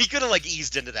 He could have like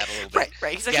eased into that a little bit.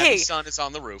 Right. He's like, Gabby's hey, son is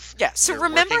on the roof. yeah. So We're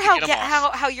remember working to get him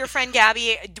off. how your friend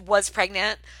Gabby was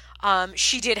pregnant?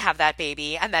 She did have that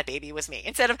baby, and that baby was me.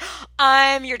 Instead of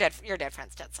I'm your dead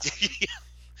friend's dead son.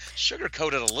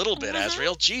 Sugarcoat it a little bit,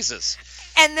 Azrael. Jesus.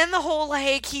 And then the whole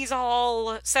like he's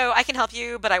all so I can help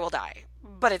you, but I will die.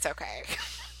 But it's okay.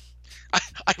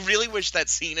 I really wish that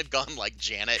scene had gone like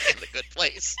Janet in The Good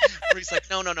Place, where he's like,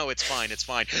 no, it's fine.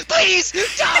 Please,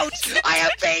 don't! I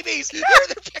have babies! Here are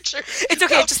their pictures! It's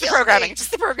okay, Don't just the kill programming. me."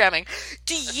 Just the programming.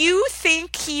 Do you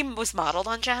think he was modeled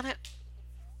on Janet?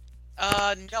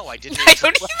 No, I didn't I until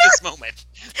don't this moment.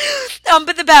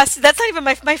 But the best, that's not even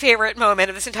my favorite moment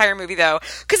of this entire movie, though.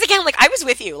 Because, again, like, I was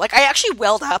with you. Like, I actually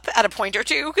welled up at a point or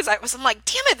two, because I'm like,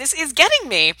 damn it, this is getting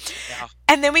me. Yeah.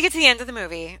 And then we get to the end of the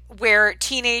movie, where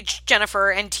teenage Jennifer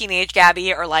and teenage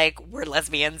Gabby are like, we're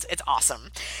lesbians. It's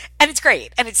awesome. And it's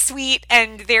great. And it's sweet.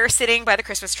 And they're sitting by the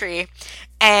Christmas tree,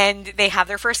 and they have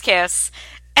their first kiss.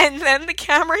 And then the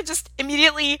camera just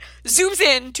immediately zooms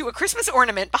in to a Christmas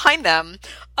ornament behind them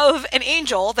of an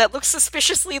angel that looks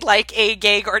suspiciously like a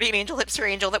gay guardian angel, hipster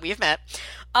angel that we've met.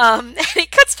 And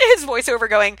it cuts to his voiceover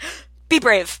going, be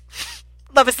brave.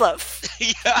 Love is love.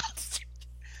 Yeah.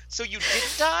 So you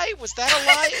didn't die? Was that a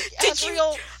lie,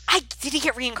 Azrael? Did he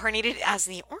get reincarnated as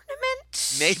the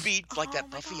ornament? Maybe like that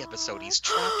my Buffy God. episode. He's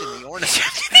trapped in the ornament.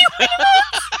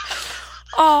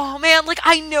 Oh, man, like,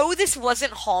 I know this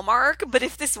wasn't Hallmark, but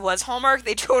if this was Hallmark,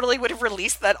 they totally would have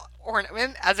released that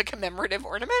ornament as a commemorative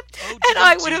ornament, Oh, and did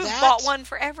I they would do have that? bought one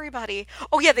for everybody.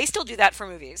 Oh, yeah, they still do that for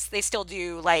movies. They still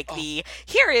do, like,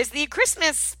 here is the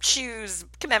Christmas shoes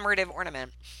commemorative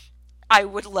ornament. I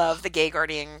would love the gay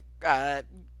guardian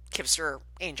hipster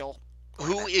angel.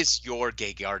 Who ornament. is your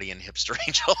gay guardian hipster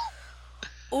angel?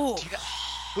 Ooh.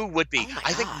 Who would be? Oh my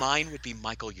I think God. mine would be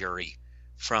Michael Urie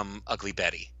from Ugly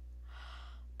Betty.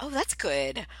 Oh, that's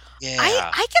good. Yeah.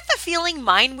 I get the feeling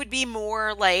mine would be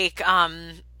more like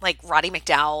Roddy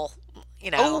McDowell,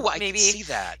 you know, Oh, I maybe. can see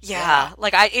that. Yeah,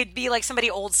 like it'd be like somebody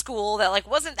old school that like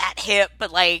wasn't that hip,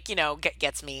 but like you know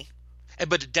gets me.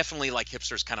 But definitely, like,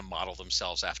 hipsters kind of model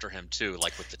themselves after him, too,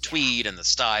 like with the tweed and the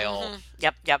style. Mhm.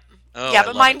 Yep. Oh, Yeah, I but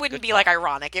love mine it. wouldn't Good be like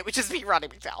ironic. It would just be Roddy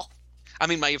McDowell. I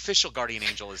mean, my official guardian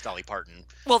angel is Dolly Parton.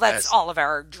 Well, that's As- all of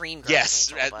our dream girl.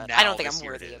 Yes, angel, but now I don't think this I'm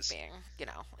year it worthy of is. being, you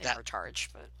know, in That- her charge.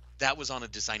 But That was on a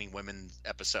Designing Women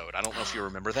episode. I don't know if you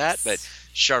remember that, but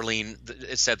Charlene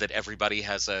it said that everybody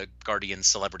has a guardian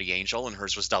celebrity angel, and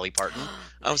hers was Dolly Parton.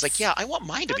 I was like, yeah, I want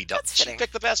mine to be Dolly. That's She fitting.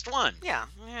 picked the best one. yeah.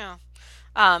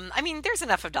 I mean, there's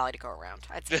enough of Dolly to go around.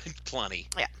 I'd say. Plenty.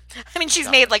 Yeah. I mean, she's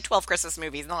Yeah. made like 12 Christmas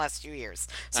movies in the last 2 years.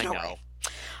 So I no know.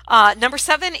 way. Number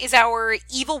 7 is our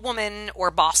evil woman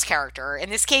or boss character. In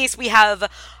this case, we have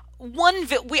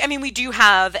we do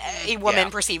have a woman Yeah.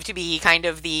 perceived to be kind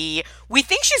of we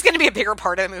think she's going to be a bigger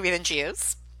part of the movie than she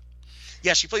is.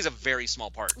 Yeah, she plays a very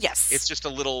small part. Yes. It's just a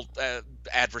little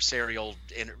adversarial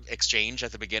exchange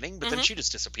at the beginning, but Mm-hmm. then she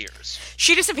just disappears.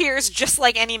 She disappears just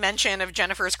like any mention of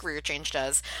Jennifer's career change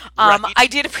does. Right. I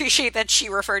did appreciate that she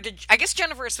referred to, I guess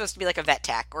Jennifer is supposed to be like a vet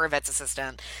tech or a vet's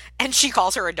assistant, and she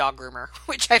calls her a dog groomer,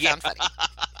 which I found funny.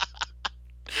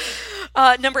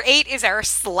 Number 8 is our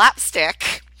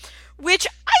slapstick, which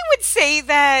I would say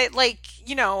that, like,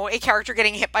 you know, a character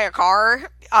getting hit by a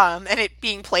car, and it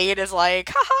being played as like,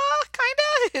 haha,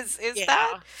 kinda, is Yeah.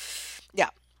 that?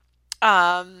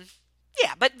 Yeah.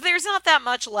 Yeah, but there's not that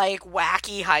much, like,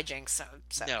 wacky hijinks,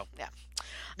 so No. yeah.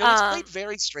 No, it's played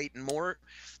very straight and more.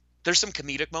 There's some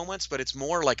comedic moments, but it's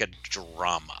more like a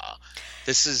drama.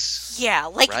 This is Yeah,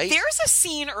 like, Right? there's a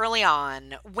scene early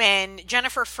on when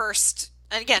Jennifer first,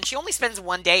 and again, she only spends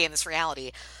one day in this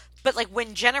reality, but, like,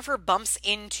 when Jennifer bumps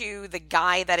into the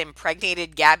guy that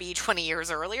impregnated Gabby 20 years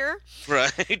earlier,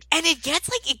 right. and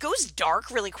it goes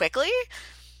dark really quickly.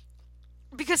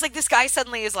 Because, like, this guy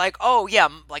suddenly is like, oh, yeah,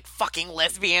 like, fucking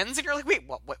lesbians. And you're like, wait,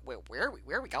 where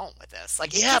are we going with this?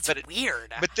 Like, Yeah, it's but it-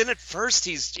 weird. But then at first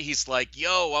he's like,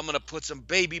 "Yo, I'm gonna put some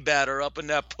baby batter up in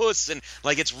that puss," and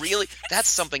like it's really that's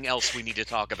something else we need to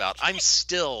talk about. I'm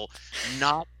still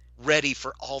not ready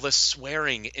for all the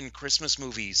swearing in Christmas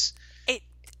movies.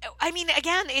 I mean,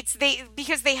 again,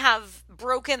 because they have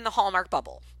broken the Hallmark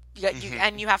bubble.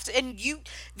 And you have to,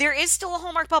 there is still a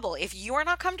Hallmark bubble. If you are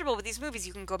not comfortable with these movies,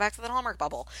 you can go back to the Hallmark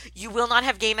bubble. You will not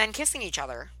have gay men kissing each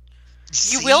other.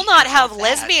 You See, will not I have want that.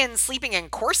 lesbians sleeping in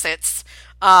corsets,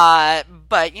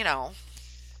 but you know.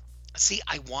 See,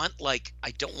 I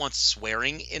don't want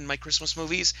swearing in my Christmas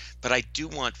movies, but I do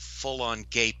want full-on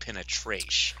gay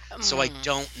penetration. So I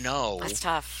don't know. That's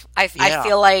tough. I Yeah.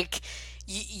 feel like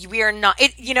we are not.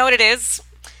 You know what it is?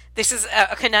 This is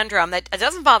a conundrum that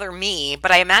doesn't bother me, but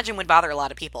I imagine would bother a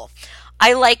lot of people.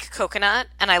 I like coconut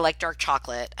and I like dark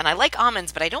chocolate and I like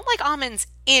almonds, but I don't like almonds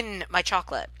in my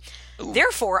chocolate. Ooh.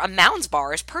 Therefore, a Mounds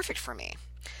bar is perfect for me.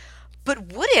 But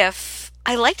what if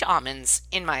I liked almonds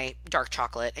in my dark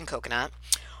chocolate and coconut?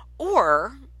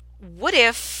 Or what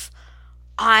if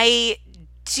I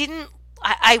didn't,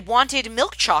 I wanted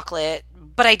milk chocolate,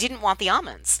 but I didn't want the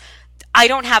almonds? I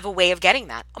don't have a way of getting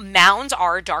that. Mounds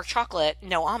are dark chocolate,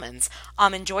 no almonds.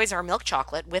 Almond Joys are milk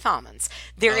chocolate with almonds.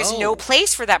 There is no Oh.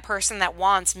 place for that person that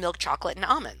wants milk chocolate and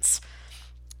almonds.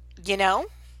 You know?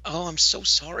 Oh, I'm so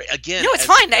sorry. Again, No, it's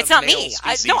as fine. a It's not male me.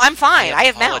 species, No, I'm fine. I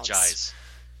have Mounds. apologize.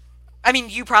 I mean,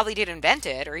 you probably did invent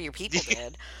it, or your people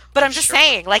did. But I'm just Sure.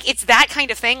 saying, like, it's that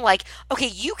kind of thing. Like, okay,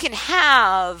 you can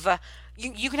have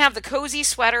the cozy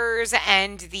sweaters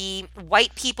and the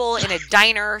white people in a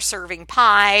diner serving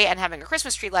pie and having a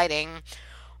Christmas tree lighting,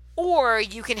 or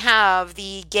you can have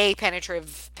the gay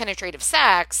penetrative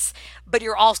sex, but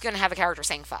you're also going to have a character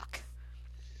saying fuck.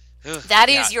 Ugh, That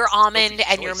yeah, is your it's a almond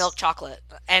healthy and your choice. milk chocolate,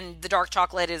 and the dark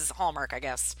chocolate is Hallmark, I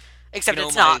guess. Except You know,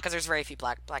 it's not, my- because there's very few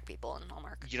black people in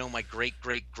Hallmark. You know, my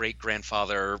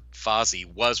great-great-great-grandfather Fozzie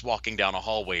was walking down a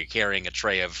hallway carrying a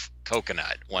tray of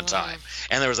coconut one time,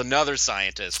 and there was another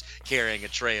scientist carrying a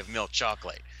tray of milk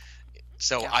chocolate.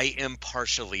 So Yeah. I am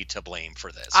partially to blame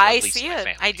for this. Or I at least see my it.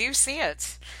 family. I do see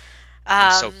it.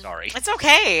 I'm so sorry. It's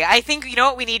okay. I think you know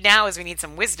what we need now is we need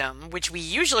some wisdom, which we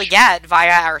usually get via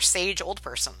our sage old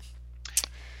person.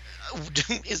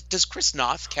 Does Chris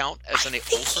Noth count as an old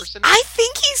person? I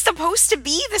think he's supposed to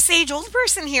be the sage old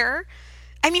person here.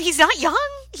 I mean, he's not young.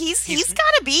 He's got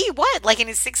to be what, like in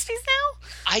his 60s now?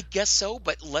 I guess so,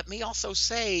 but let me also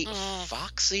say,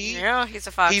 Foxy. Yeah, he's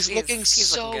a fox. He's looking he's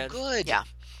so looking good. Yeah.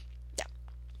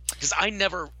 Because I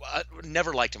never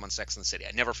liked him on Sex and the City.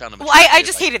 I never found him. Well, I attractive.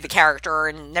 just hated the character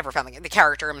and never found the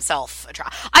character himself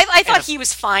attractive. I thought if- he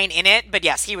was fine in it, but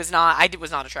yes, he was not. I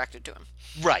was not attracted to him.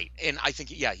 Right, and I think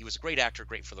he was a great actor,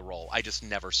 great for the role. I just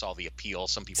never saw the appeal.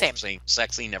 Some people Same. were saying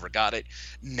sexy, never got it.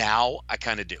 Now I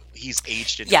kind of do. He's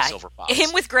aged into Yeah, a silver fox.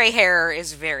 him with gray hair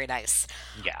is very nice.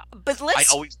 Yeah. But I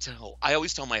let's. always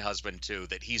tell my husband too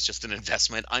that he's just an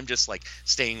investment. I'm just like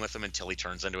staying with him until he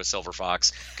turns into a silver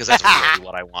fox because that's really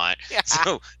what I want. Yeah.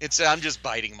 So I'm just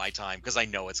biding my time because I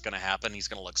know it's going to happen. He's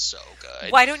going to look so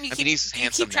good. Why don't you I mean, keep, he's do you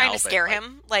handsome keep trying now, to but, scare like-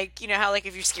 him? Like, you know how, like,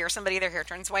 if you scare somebody, their hair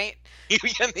turns white? Yeah,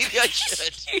 maybe I should.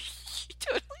 You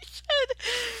totally should.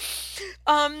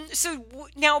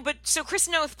 So Chris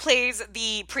Noth plays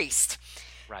the priest.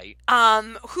 Right.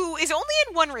 Who is only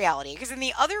in one reality, because in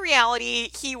the other reality,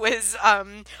 he was, I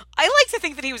like to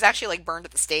think that he was actually, like, burned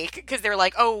at the stake, because they're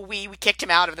like, oh, we kicked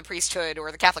him out of the priesthood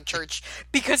or the Catholic Church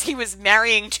because he was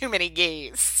marrying too many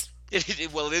gays.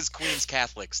 Well, it is Queen's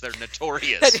Catholics. They're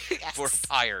notorious Yes. for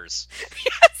pyres.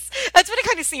 Yes, that's what it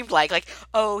kind of seemed like. Like,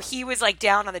 oh, he was, like,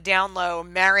 down on the down low,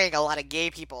 marrying a lot of gay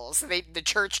people, so the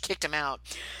church kicked him out.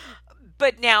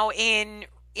 But now in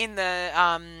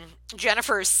the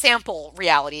Jennifer's sample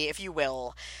reality, if you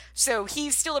will, so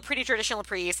he's still a pretty traditional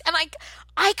priest, and I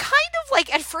kind of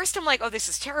like, at first I'm like, oh, this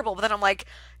is terrible, but then I'm like,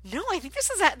 no, I think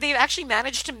they've actually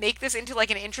managed to make this into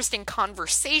like an interesting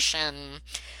conversation.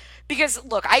 Because,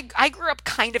 look, I grew up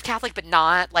kind of Catholic, but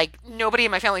not. Like, nobody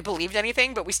in my family believed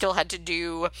anything, but we still had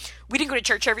to we didn't go to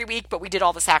church every week, but we did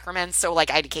all the sacraments, so,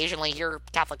 like, I'd occasionally hear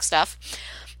Catholic stuff.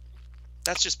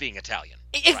 That's just being Italian.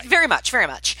 Right. Very much, very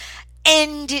much.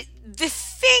 And the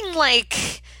thing,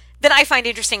 like, that I find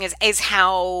interesting is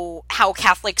how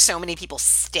Catholic so many people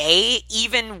stay,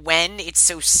 even when it's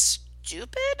so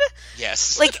stupid.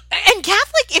 Yes. Like, and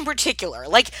Catholic in particular,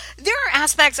 like, there are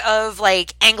aspects of,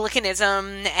 like,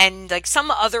 Anglicanism and, like,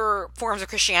 some other forms of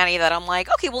Christianity that I'm like,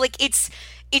 okay, well, like, it's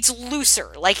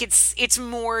looser. Like, it's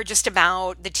more just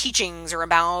about the teachings or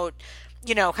about,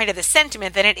 you know, kind of the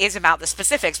sentiment than it is about the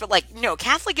specifics. But, like, no,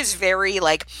 Catholic is very,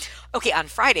 like, okay, on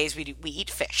Fridays we eat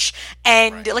fish.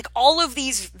 And, Right. like, all of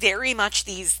these, very much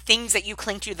these things that you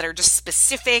cling to that are just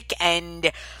specific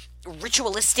and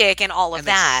ritualistic and all of And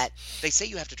that. They say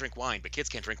you have to drink wine, but kids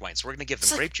can't drink wine, so we're going to give them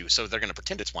So- grape juice, so they're going to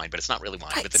pretend it's wine, but it's not really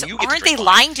wine. Right, But then so you get to aren't they drink wine,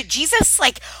 lying to Jesus?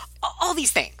 Like, all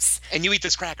these things. and you eat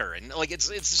this cracker, and like it's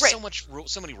Right.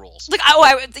 so many rules. Like,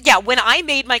 when I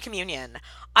made my communion,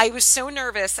 I was so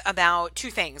nervous about two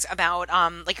things. About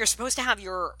like you're supposed to have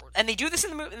your, and they do this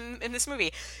in in this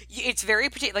movie. It's very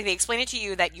particular. Like they explain it to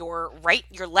you that your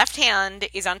left hand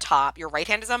is on top, your right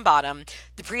hand is on bottom.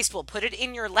 The priest will put it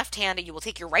in your left hand, and you will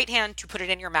take your right hand to put it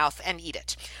in your mouth and eat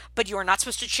it. But you are not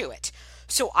supposed to chew it.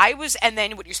 So I was, and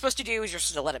then what you're supposed to do is you're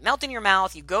supposed to let it melt in your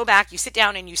mouth. You go back, you sit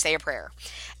down, and you say a prayer.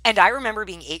 And I remember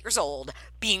being 8 years old,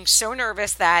 being so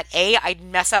nervous that A, I'd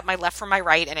mess up my left from my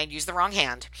right and I'd use the wrong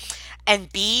hand.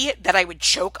 And B, that I would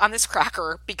choke on this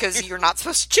cracker because you're not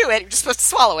supposed to chew it, you're just supposed to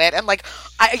swallow it. And like,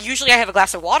 usually I have a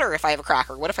glass of water if I have a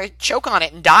cracker. What if I choke on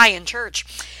it and die in church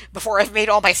before I've made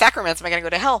all my sacraments? Am I going to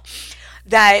go to hell?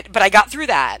 But I got through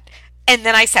that. And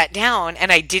then I sat down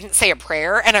and I didn't say a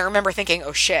prayer. And I remember thinking,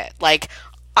 oh shit, like,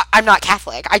 I'm not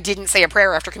Catholic. I didn't say a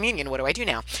prayer after communion. What do I do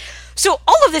now? So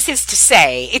all of this is to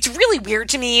say, it's really weird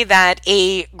to me that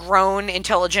a grown,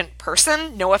 intelligent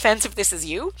person, no offense if this is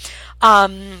you,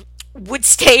 would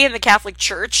stay in the Catholic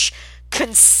Church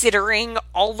considering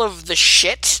all of the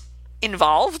shit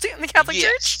involved in the Catholic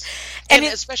Church. And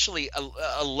especially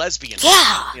a lesbian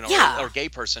person, or gay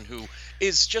person who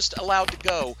is just allowed to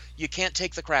go. You can't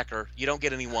take the cracker. You don't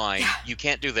get any wine. You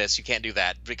can't do this. You can't do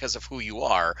that because of who you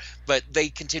are. But they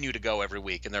continue to go every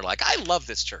week, and they're like, I love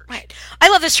this church. Right. I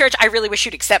love this church. I really wish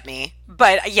you'd accept me.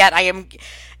 But yet I am...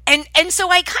 And so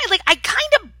I kind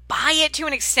of buy it to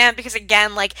an extent because,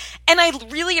 again, like... And I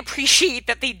really appreciate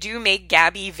that they do make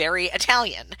Gabby very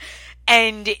Italian.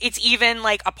 And it's even,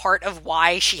 like, a part of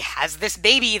why she has this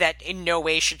baby that in no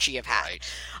way should she have had.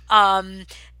 Right.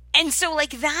 And so,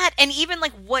 like, that, and even,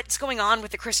 like, what's going on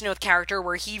with the Chris Noth character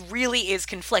where he really is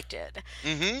conflicted.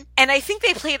 Mm-hmm. And I think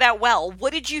they play that well.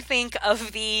 What did you think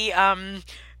of the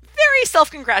very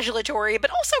self-congratulatory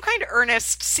but also kind of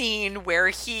earnest scene where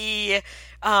he,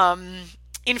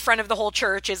 in front of the whole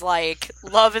church, is like,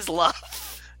 love is love?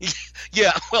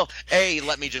 Yeah, well,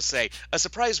 let me just say, a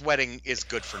surprise wedding is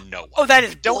good for no one. Oh, that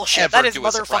is Don't bullshit. ever That is do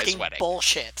a surprise motherfucking wedding.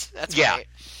 bullshit. That's right.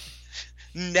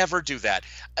 Never do that.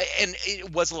 And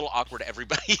it was a little awkward.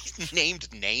 Everybody named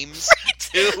names,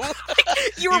 too. Like,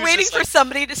 you were waiting for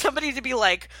somebody to be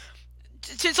like,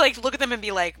 to like look at them and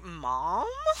be like, Mom?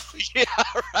 Yeah,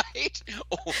 right?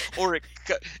 Or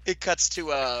it cuts to,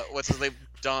 what's his name?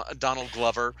 Donald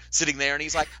Glover sitting there, and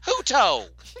he's like, Hooto!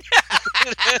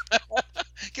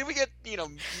 Can we get,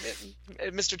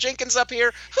 Mr. Jenkins up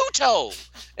here? Hooto!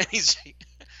 And he's...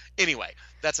 Anyway,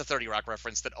 that's a 30 Rock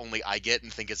reference that only I get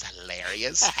and think is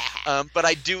hilarious. But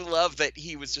I do love that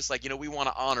he was just like, we want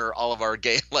to honor all of our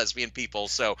gay and lesbian people.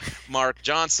 So Mark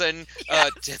Johnson,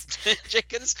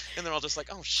 Jenkins, and they're all just like,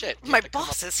 oh shit. My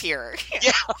boss is here.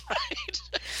 Yeah, right.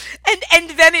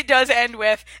 And then it does end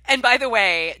with, and by the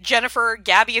way, Jennifer,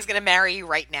 Gabby is going to marry you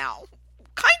right now.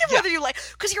 Kind of whether you like,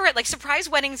 because you're right, like surprise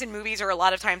weddings in movies are a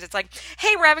lot of times it's like,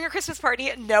 hey, we're having a Christmas party.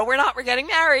 No, we're not. We're getting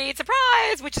married.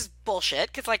 Surprise, which is bullshit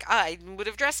because like I would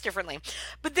have dressed differently.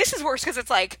 But this is worse because it's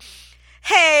like,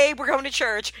 hey, we're going to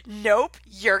church. Nope,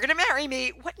 you're going to marry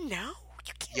me. What? No,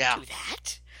 you can't do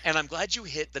that. And I'm glad you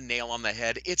hit the nail on the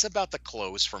head. It's about the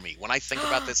clothes for me. When I think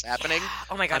about this happening,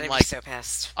 oh my God, I'd be so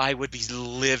pissed. I would be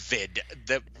livid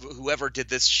that whoever did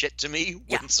this shit to me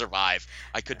wouldn't survive.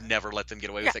 I could never let them get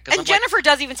away with it. And Jennifer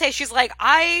does even say, she's like,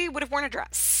 I would have worn a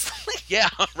dress. Yeah,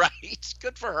 right.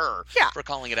 Good for her for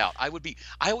calling it out. I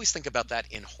always think about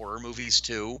that in horror movies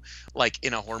too. Like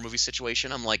in a horror movie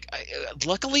situation, I'm like,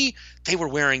 luckily they were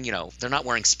wearing, they're not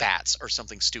wearing spats or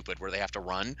something stupid where they have to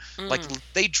run. Like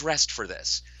they dressed for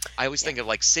this. I always think of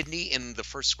like Sydney in the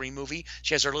first Scream movie.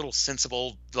 She has her little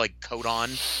sensible like coat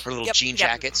on, her little jean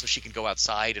jacket, so she can go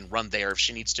outside and run there if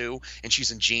she needs to. And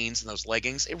she's in jeans and those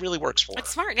leggings. It really works for her.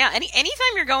 It's smart, yeah.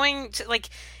 Anytime you're going to, like,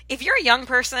 if you're a young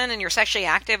person and you're sexually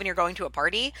active and you're going to a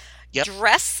party,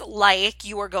 dress like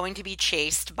you are going to be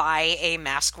chased by a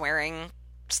mask-wearing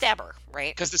stabber,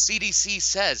 right? Because the CDC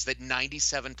says that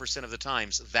 97% of the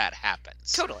times that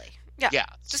happens. Totally. Yeah. Yeah.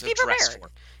 Just be prepared.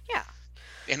 Yeah.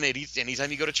 And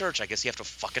anytime you go to church, I guess you have to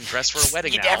fucking dress for a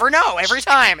wedding now. You never know. Every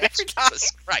time.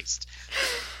 Jesus Christ.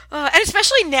 And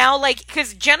especially now, like,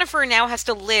 because Jennifer now has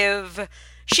to live...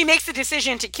 She makes the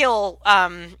decision to kill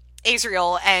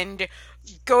Azriel and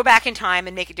go back in time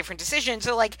and make a different decision.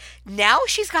 So, like, now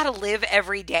she's got to live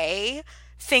every day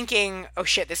thinking, oh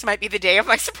shit, this might be the day of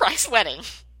my surprise wedding.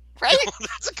 Right? Oh,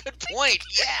 that's a good point.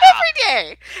 Yeah. Every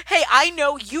day. Hey, I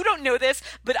know you don't know this,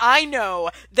 but I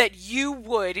know that you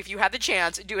would, if you had the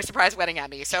chance, do a surprise wedding at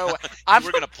me. So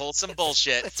we're going to pull some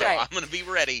bullshit. That's so right. I'm going to be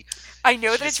ready. I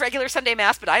know that it's regular Sunday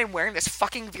Mass, but I am wearing this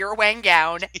fucking Vera Wang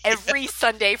gown every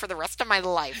Sunday for the rest of my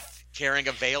life. Carrying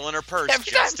a veil in her purse in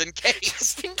case.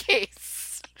 Just in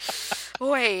case.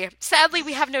 Boy, sadly,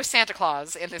 we have no Santa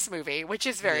Claus in this movie, which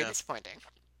is very disappointing.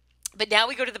 But now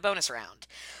we go to the bonus round.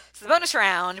 So the bonus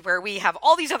round, where we have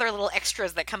all these other little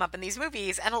extras that come up in these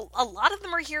movies, and a lot of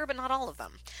them are here, but not all of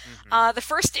them. The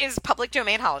first is public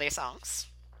domain holiday songs.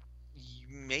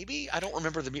 Maybe I don't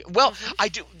remember the music. Well, I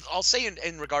do. I'll say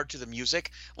in regard to the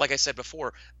music, like I said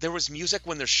before, there was music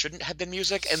when there shouldn't have been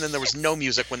music, and then there was no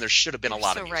music when there should have been a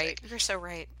lot of music. You're so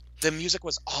right. The music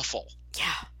was awful.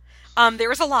 Yeah. There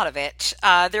was a lot of it.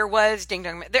 There was Ding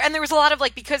Dong, and there was a lot of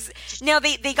because now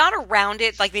they got around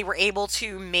it, they were able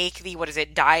to make the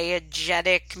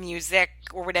diegetic music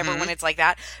or whatever when it's like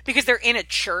that, because they're in a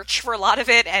church for a lot of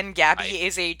it, and Gabby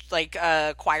is a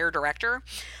choir director.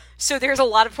 So there's a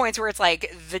lot of points where it's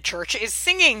the church is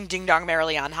singing Ding Dong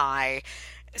Merrily on High,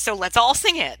 so let's all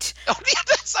sing it. Oh,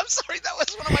 yeah, I'm sorry, that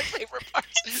was one of my favorite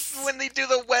parts when they do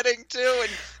the wedding too, and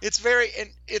it's very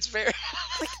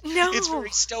no, it's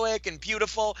very stoic and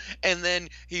beautiful, and then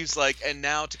he's like, and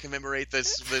now to commemorate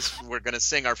this we're gonna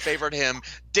sing our favorite hymn,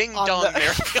 Ding Dong Merrily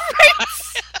on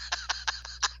High.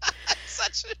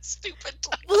 Such a stupid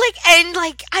I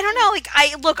don't know,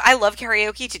 I love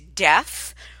karaoke to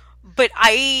death, but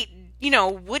I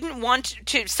wouldn't want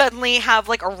to suddenly have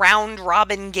a round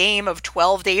robin game of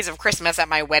 12 Days of Christmas at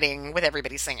my wedding with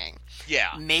everybody singing. Yeah.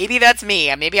 Maybe that's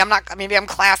me. Maybe I'm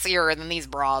classier than these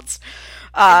broads.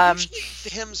 Usually the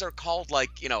hymns are called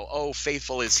oh,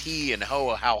 faithful is he, and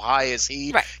oh, how high is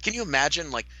he. Right. Can you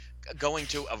imagine going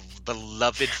to a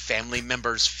beloved family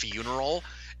member's funeral?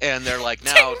 And they're like,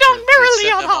 now Ding Dong Merrily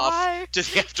send on them High off to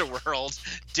the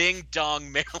afterworld. Ding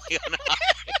Dong Merrily on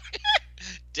High.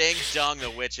 Ding Dong, the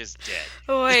witch is dead.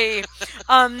 Oy.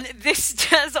 This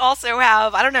does also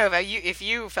have, I don't know if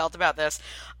you felt about this.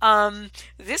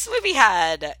 This movie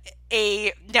had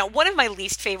one of my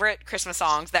least favorite Christmas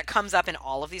songs that comes up in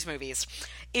all of these movies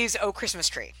is "Oh Christmas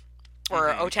Tree"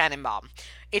 or "O Tannenbaum."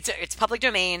 It's public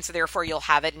domain, so therefore you'll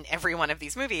have it in every one of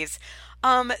these movies.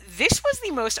 This was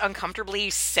the most uncomfortably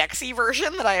sexy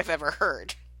version that I have ever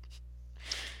heard.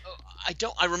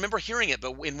 I remember hearing it,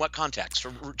 but in what context?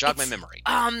 Jog my memory.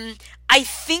 I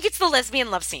think it's the lesbian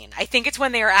love scene. I think it's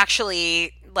when they are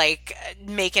actually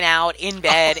making out in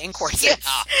bed in corsets.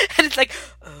 Yeah. And it's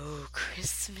oh,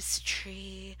 Christmas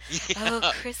tree. Yeah.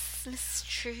 Oh, Christmas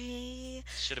tree.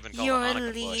 Should have been called your a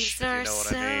Hanukkah leaves bush, are if you know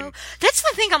what I mean. That's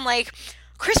the thing, I'm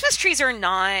Christmas trees are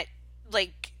not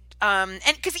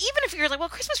and because even if you're well,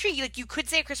 Christmas tree, you could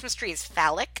say a Christmas tree is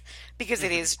phallic because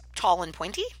it is tall and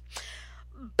pointy.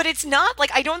 But it's not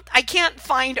I can't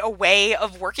find a way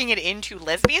of working it into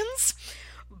lesbians.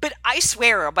 But I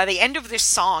swear, by the end of this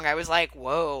song, I was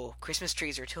whoa, Christmas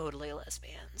trees are totally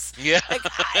lesbians. Yeah.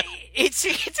 It's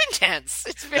intense.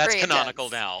 It's very That's canonical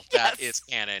intense. now. Yes. That is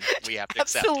canon. We have to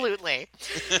accept. Absolutely.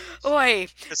 Oy.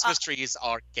 Christmas trees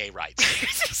are gay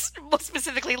rights. Most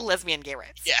specifically, lesbian gay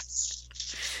rights. Yes.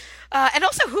 And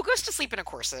also, who goes to sleep in a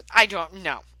corset? I don't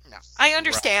know. No. I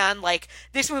understand,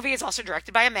 this movie is also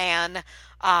directed by a man,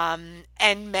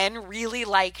 and men really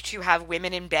like to have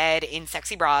women in bed in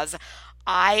sexy bras.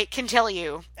 I can tell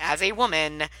you, as a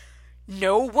woman,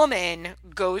 no woman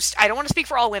goes... I don't want to speak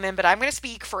for all women, but I'm going to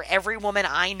speak for every woman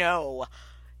I know.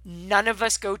 None of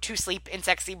us go to sleep in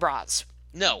sexy bras.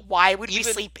 No. Why would we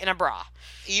sleep in a bra?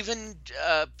 Even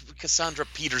Cassandra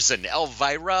Peterson,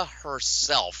 Elvira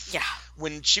herself. Yeah.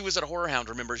 When she was at Horror Hound,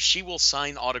 remember, she will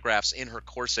sign autographs in her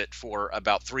corset for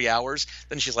about 3 hours.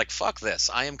 Then she's like, fuck this.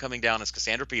 I am coming down as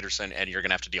Cassandra Peterson, and you're going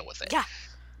to have to deal with it. Yeah.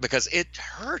 Because it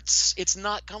hurts. It's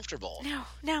not comfortable.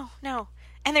 No.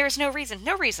 And there is no reason.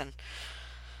 No reason.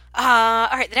 All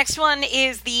right, the next one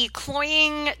is the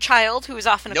cloying child, who is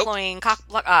often a cloying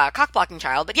cock-blocking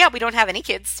child. But yeah, we don't have any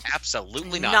kids.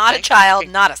 Absolutely not. Not a child,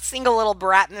 not a single little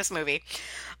brat in this movie.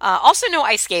 Also no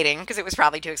ice skating, because it was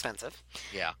probably too expensive.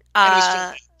 Yeah. And it was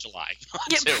filmed in July.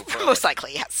 Yeah, too, most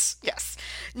likely, yes.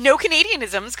 No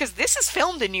Canadianisms, because this is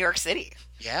filmed in New York City.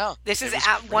 Yeah. This is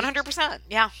at 100%,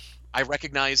 yeah. I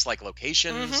recognize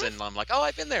locations, and I'm like, oh,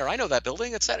 I've been there. I know that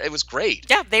building. It was great.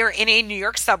 Yeah, they were in a New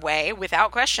York subway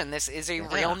without question. This is a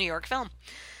real New York film.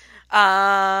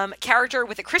 Character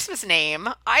with a Christmas name,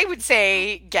 I would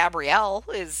say Gabrielle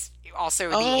is also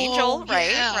the angel, right?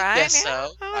 Yeah, right? Yes,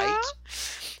 so right.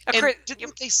 And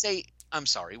didn't they say? I'm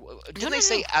sorry. Didn't they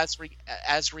say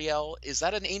Azriel? Is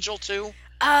that an angel too?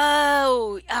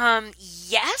 Oh,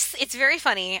 yes. It's very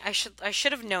funny. I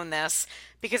should have known this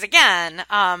because again,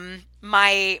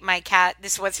 my cat.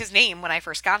 This was his name when I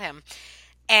first got him,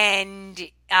 and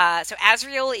so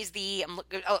Azriel is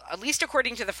at least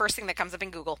according to the first thing that comes up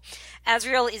in Google,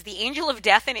 Azriel is the angel of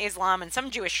death in Islam and some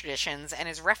Jewish traditions, and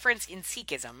is referenced in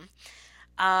Sikhism.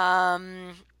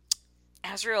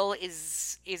 Azriel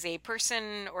is a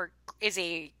person, or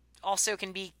also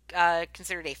can be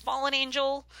considered a fallen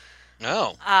angel.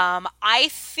 Oh. I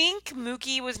think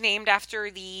Mookie was named after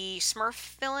the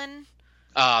Smurf villain.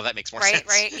 Oh, that makes more sense.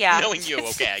 Right, yeah. Knowing you,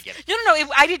 okay, I get it. No,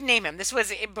 I didn't name him. This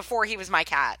was before he was my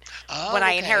cat. Oh, When I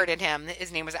okay. inherited him,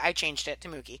 his name was, I changed it to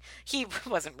Mookie. He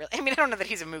wasn't really, I mean, I don't know that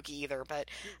he's a Mookie either, but,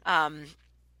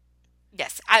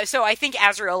 yes. So I think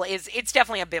Azrael it's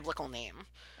definitely a biblical name.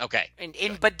 Okay.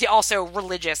 But also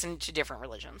religious and to different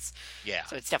religions. Yeah.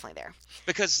 So it's definitely there.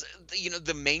 Because,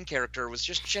 the main character was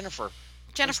just Jennifer.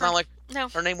 Jennifer. It's not like No.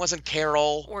 her name wasn't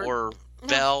Carol or No.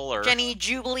 Belle or... Jenny,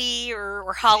 Jubilee,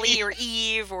 or Holly, or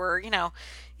Eve, or,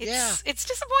 it's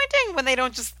disappointing when they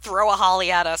don't just throw a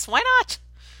Holly at us. Why not?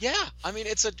 Yeah. I mean,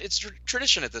 it's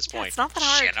tradition at this point. it's not that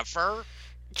hard.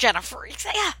 Jennifer?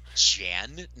 Yeah.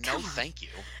 Jen? No, Come on. thank you.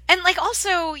 And,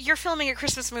 also, you're filming a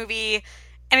Christmas movie,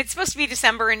 and it's supposed to be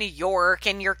December in New York,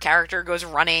 and your character goes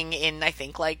running in, I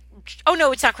think, oh,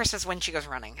 no, it's not Christmas when she goes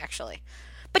running, actually.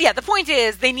 But yeah, the point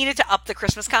is, they needed to up the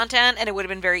Christmas content, and it would have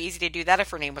been very easy to do that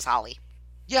if her name was Holly.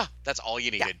 Yeah, that's all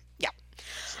you needed.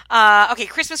 Yeah. Okay,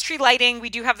 Christmas tree lighting. We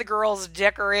do have the girls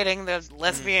decorating the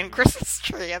lesbian Christmas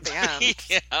tree at the end.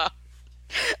 Yeah.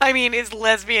 I mean, is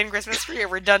lesbian Christmas tree a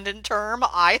redundant term?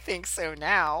 I think so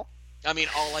now. I mean,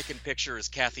 all I can picture is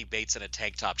Kathy Bates in a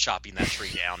tank top chopping that tree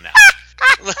down now.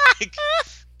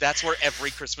 That's where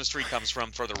every Christmas tree comes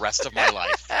from for the rest of my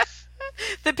life.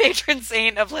 The patron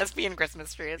saint of lesbian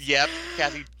Christmas trees. Yep,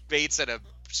 Kathy Bates in a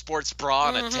sports bra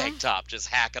and a tank top just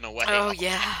hacking away. Oh,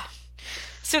 yeah.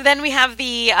 So then we have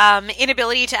the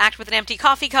inability to act with an empty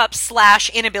coffee cup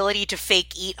 / inability to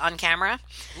fake eat on camera.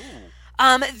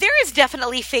 There is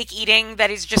definitely fake eating that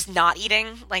is just not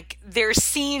eating.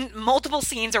 There's multiple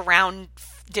scenes around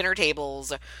dinner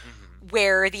tables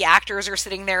where the actors are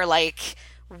sitting there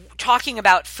talking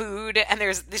about food, and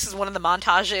this is one of the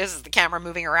montages, the camera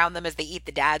moving around them as they eat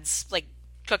the dad's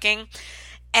cooking,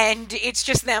 and it's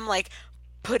just them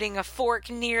putting a fork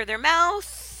near their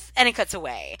mouth, and it cuts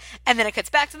away, and then it cuts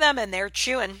back to them, and they're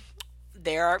chewing.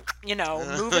 They're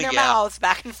moving their mouths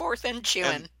back and forth and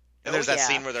chewing. And there's that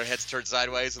scene where their head's turned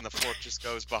sideways and the fork just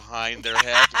goes behind their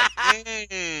head.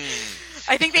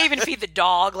 I think they even feed the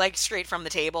dog straight from the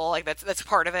table. That's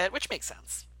part of it, which makes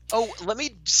sense. Oh, let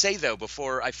me say, though,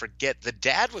 before I forget, the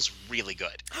dad was really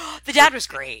good. The dad was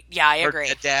great. Yeah, I agree.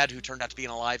 A dad who turned out to be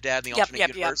an alive dad in the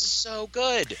alternate universe. So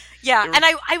good. Yeah, and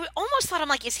I almost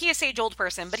thought, is he a sage-old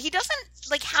person? But he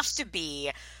doesn't, have to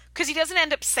be, because he doesn't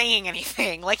end up saying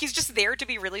anything. He's just there to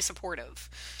be really supportive.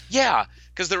 Yeah,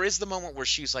 because there is the moment where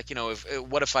she's like,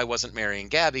 what if I wasn't marrying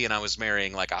Gabby and I was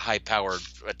marrying, a high-powered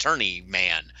attorney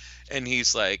man? And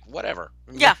he's like, whatever.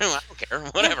 Yeah. I don't care.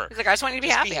 Whatever. Yeah. He's like, I just want you to be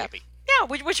Just happy. Be happy. Yeah,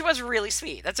 which was really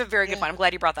sweet. That's a very good point. I'm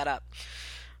glad you brought that up.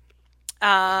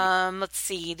 Let's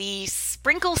see. The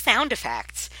sprinkle sound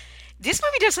effects. This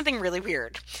movie does something really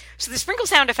weird. So the sprinkle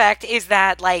sound effect is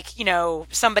that,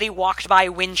 somebody walked by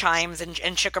wind chimes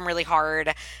and shook them really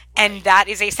hard. And that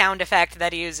is a sound effect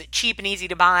that is cheap and easy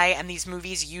to buy, and these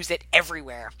movies use it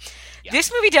everywhere. Yeah.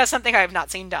 This movie does something I have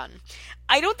not seen done.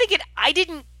 I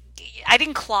didn't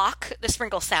clock the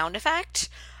sprinkle sound effect,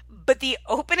 but the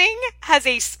opening has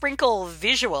a sprinkle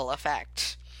visual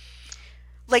effect.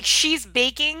 She's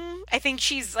baking. I think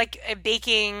she's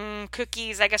baking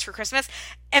cookies, I guess, for Christmas.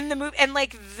 And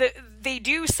they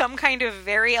do some kind of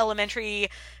very elementary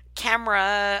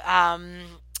camera,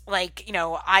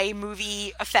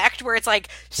 iMovie effect where it's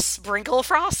sprinkle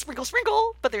frost, sprinkle,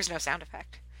 sprinkle, but there's no sound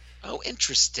effect. Oh,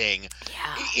 interesting.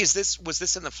 Yeah. Was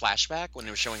this in the flashback when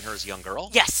they were showing her as a young girl?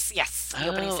 Yes. The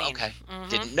opening scene. Okay. Mm-hmm.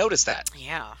 Didn't notice that.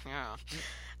 Yeah.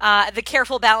 The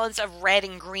careful balance of red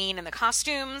and green in the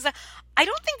costumes. I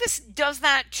don't think this does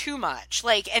that too much.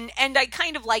 And I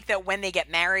kind of like that when they get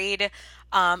married,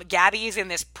 Gabby's in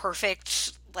this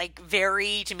perfect,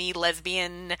 very, to me,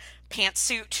 lesbian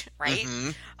pantsuit, right?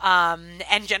 Mm-hmm.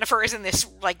 And Jennifer is in this,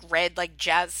 red,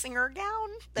 jazz singer gown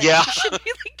that should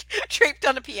be, draped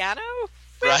on a piano.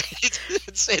 Right.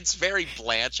 It's very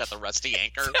Blanche at the Rusty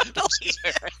Anchor. Totally.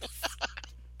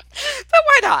 But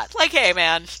why not? Hey,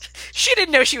 man, she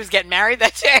didn't know she was getting married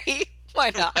that day.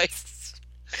 Why not? Right.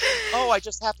 Oh, I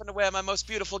just happened to wear my most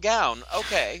beautiful gown.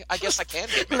 Okay, I guess I can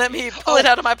get married. Let me pull it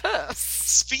out of my purse.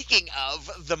 Speaking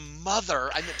of the mother,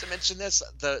 I meant to mention this.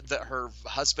 Her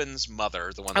husband's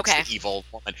mother, the one that's the evil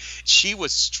woman, she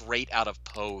was straight out of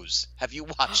Pose. Have you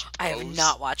watched Pose? I have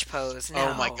not watched Pose, no.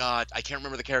 Oh my God. I can't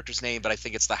remember the character's name, but I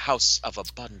think it's the House of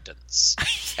Abundance.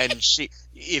 And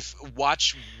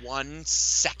watch 1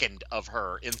 second of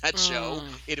her in that show.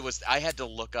 I had to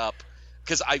look up,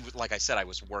 because like I said, I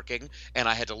was working and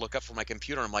I had to look up from my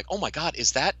computer. I'm like, oh my God,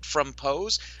 is that from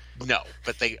Pose? No,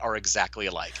 but they are exactly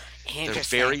alike. They're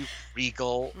Interesting. very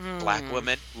regal black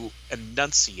women who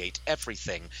enunciate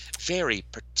everything very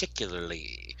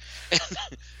particularly.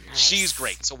 She's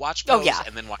great. So watch Pose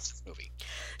and then watch this movie.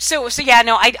 So yeah,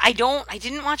 no, I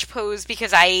didn't watch Pose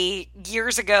because I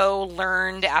years ago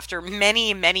learned after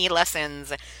many, many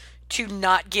lessons to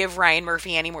not give Ryan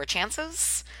Murphy any more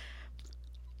chances.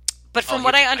 But from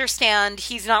what I understand,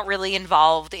 he's not really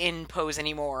involved in Pose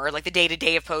anymore. Like the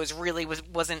day-to-day of Pose really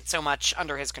wasn't so much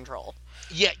under his control.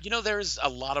 Yeah, there's a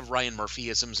lot of Ryan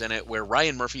Murphy-isms in it where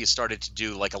Ryan Murphy has started to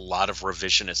do like a lot of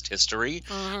revisionist history,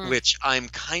 which I'm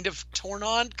kind of torn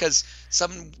on because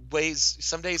some days,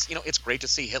 it's great to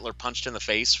see Hitler punched in the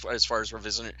face as far as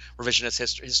revisionist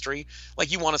history.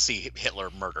 Like you want to see Hitler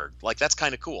murdered. Like that's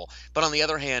kind of cool. But on the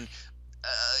other hand,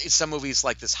 some movies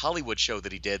like this Hollywood show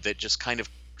that he did that just kind of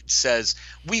says,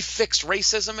 we fixed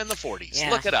racism in the 40s.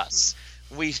 Yeah. Look at us.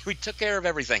 We took care of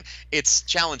everything. It's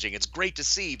challenging. It's great to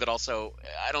see, but also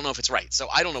I don't know if it's right. So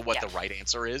I don't know what the right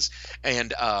answer is.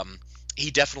 And he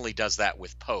definitely does that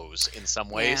with Pose in some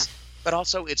ways. Yeah. But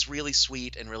also it's really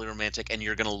sweet and really romantic, and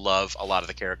you're going to love a lot of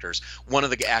the characters. One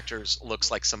of the actors looks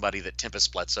like somebody that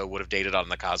Tempest Bledsoe would have dated on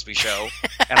The Cosby Show,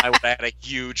 and I would have had a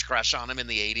huge crush on him in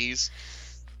the 80s.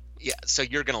 Yeah, so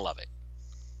you're going to love it.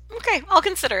 Okay, I'll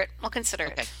consider it.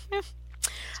 it. Yeah.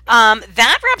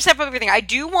 That wraps up everything. I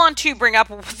do want to bring up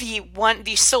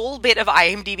the sole bit of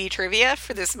IMDb trivia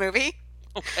for this movie.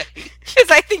 Okay. Because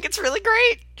I think it's really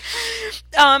great.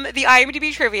 The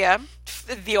IMDb trivia,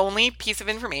 the only piece of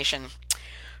information.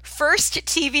 First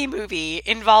TV movie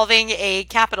involving a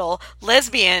capital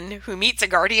lesbian who meets a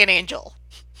guardian angel.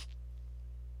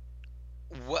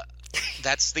 What?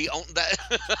 That's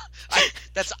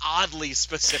that's oddly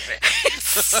specific.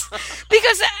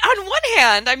 Because on one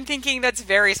hand, I'm thinking that's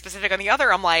very specific. On the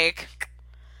other, I'm like,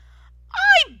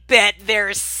 I bet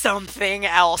there's something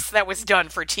else that was done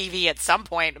for TV at some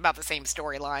point about the same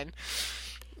storyline.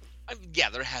 Yeah,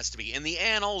 there has to be in the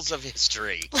annals of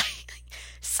history.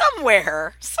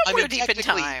 Somewhere deep in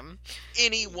time.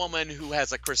 Any woman who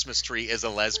has a Christmas tree is a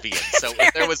lesbian. So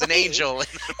if there was an angel in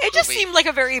the movie, it just seemed like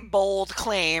a very bold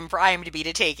claim for IMDb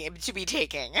to be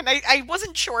taking, and I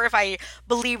wasn't sure if I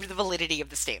believed the validity of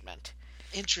the statement.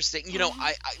 Interesting.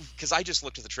 I because I just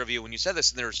looked at the trivia when you said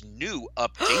this, and there's new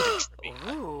updated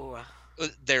trivia. Ooh.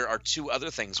 There are two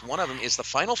other things. One of them is the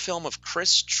final film of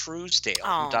Chris Truesdale,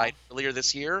 who died earlier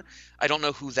this year. I don't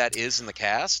know who that is in the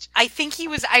cast. I think he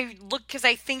was. I look because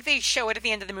I think they show it at the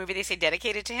end of the movie. They say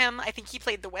dedicated to him. I think he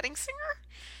played the wedding singer.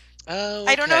 Oh,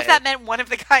 okay. I don't know if that meant one of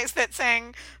the guys that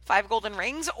sang Five Golden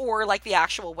Rings or like the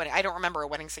actual wedding. I don't remember a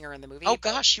wedding singer in the movie. Oh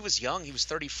gosh, he was young. He was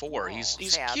 34. Oh,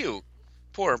 he's sad. Cute.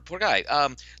 Poor guy.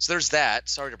 So there's that.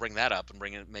 Sorry to bring that up and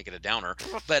make it a downer.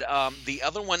 But the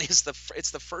other one is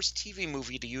it's the first TV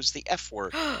movie to use the F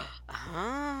word.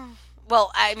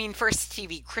 Well, I mean, first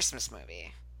TV Christmas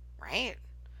movie, right?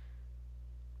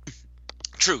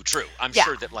 True. I'm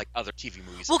sure that like other TV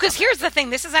movies. Well, because here's the thing.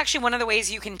 This is actually one of the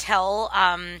ways you can tell.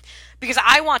 Because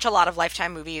I watch a lot of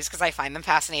Lifetime movies because I find them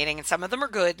fascinating, and some of them are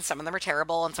good, and some of them are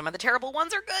terrible, and some of the terrible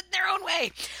ones are good in their own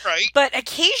way. Right. But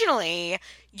occasionally,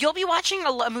 you'll be watching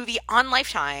a movie on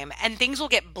Lifetime, and things will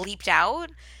get bleeped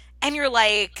out, and you're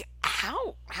like,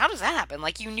 how does that happen?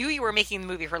 Like, you knew you were making the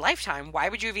movie for Lifetime. Why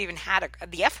would you have even had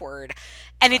the F word?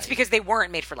 And it's because they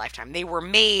weren't made for Lifetime. They were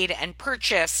made and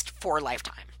purchased for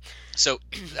Lifetime. So,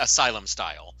 Asylum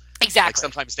style. Exactly. Like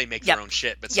sometimes they make their own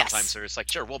shit, but sometimes they're just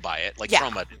like, sure, we'll buy it. Like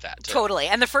Troma did that too. Totally.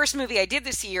 And the first movie I did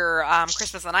this year,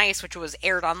 Christmas on Ice, which was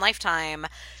aired on Lifetime,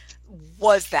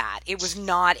 was that. It was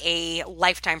not a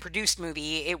Lifetime produced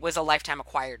movie. It was a Lifetime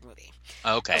acquired movie.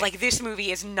 Okay. Like, this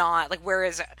movie is not, like,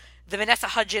 whereas the Vanessa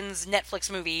Hudgens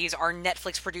Netflix movies are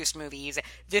Netflix produced movies,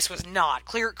 this was not.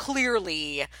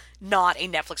 Clearly not a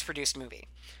Netflix produced movie.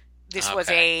 This was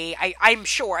I'm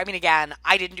sure, I mean, again,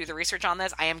 I didn't do the research on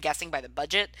this. I am guessing by the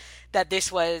budget that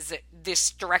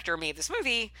this director made this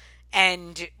movie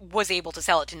and was able to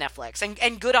sell it to Netflix.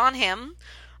 And good on him,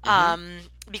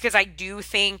 because I do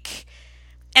think,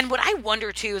 and what I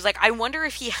wonder too is, like, I wonder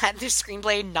if he had this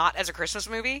screenplay not as a Christmas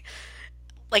movie.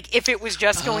 Like, if it was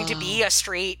just going to be a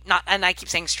straight, and I keep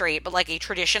saying straight, but like a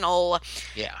traditional,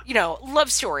 love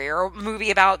story or a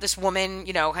movie about this woman,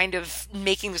 kind of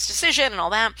making this decision and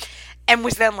all that, and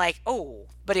was then like, oh,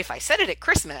 but if I set it at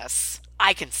Christmas,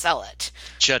 I can sell it.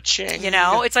 Cha-ching.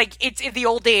 It's like, it's the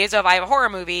old days of, I have a horror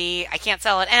movie, I can't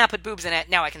sell it, and I put boobs in it,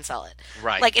 now I can sell it.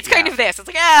 Right. Like, it's kind of this. It's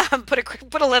like,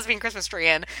 put a lesbian Christmas tree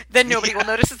in, then nobody will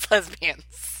notice it's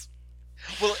lesbians.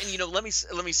 Well, and let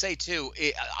me say too,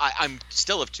 I'm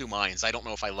still of two minds. I don't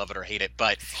know if I love it or hate it,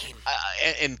 but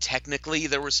and technically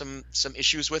there were some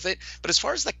issues with it. But as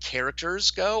far as the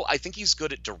characters go, I think he's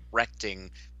good at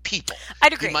directing people.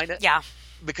 I'd agree. Yeah.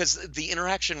 Because the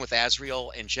interaction with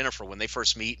Azriel and Jennifer when they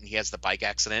first meet and he has the bike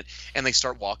accident and they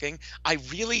start walking, I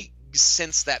really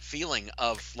sense that feeling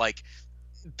of like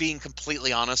being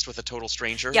completely honest with a total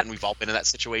stranger. Yep. And we've all been in that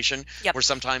situation where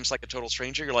sometimes like a total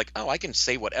stranger, you're like, oh, I can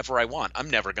say whatever I want. I'm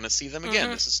never going to see them again.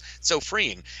 This is so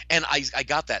freeing. And I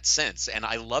got that sense, and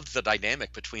I loved the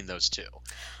dynamic between those two.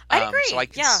 I agree. So I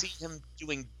can see him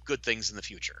doing good things in the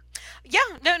future. Yeah,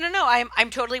 no. I'm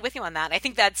totally with you on that. I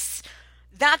think that's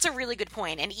a really good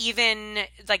point. And even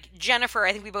like Jennifer,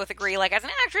 I think we both agree, like as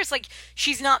an actress, like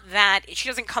she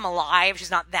doesn't come alive. She's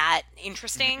not that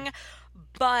interesting.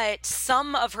 But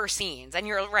some of her scenes, and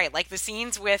you're right, like the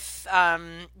scenes with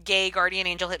gay guardian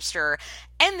angel hipster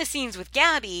and the scenes with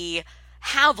Gabby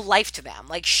have life to them.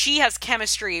 Like she has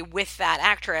chemistry with that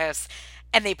actress,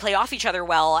 and they play off each other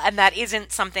well. And that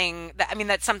isn't something that,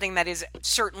 that's something that is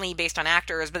certainly based on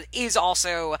actors, but is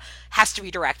also has to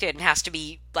be directed and has to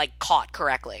be like caught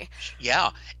correctly.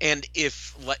 Yeah. And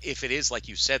if it is like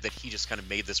you said, that he just kind of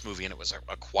made this movie and it was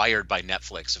acquired by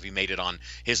Netflix, if he made it on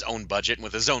his own budget and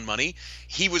with his own money,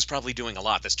 he was probably doing a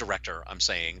lot. This director, I'm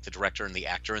saying, the director and the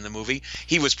actor in the movie,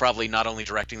 he was probably not only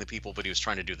directing the people, but he was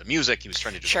trying to do the music, he was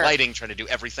trying to do the lighting, trying to do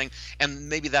everything. And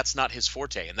maybe that's not his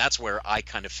forte. And that's where I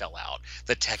kind of fell out.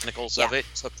 The technicals of it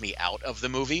took me out of the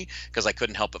movie because I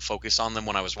couldn't help but focus on them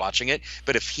when I was watching it.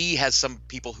 But if he has some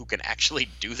people who can actually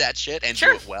do that shit and do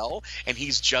it well, and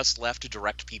he's just left to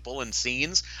direct people and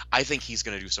scenes, I think he's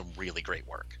going to do some really great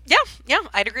work. Yeah,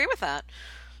 I'd agree with that.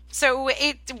 So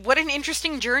what an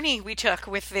interesting journey we took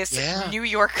with this New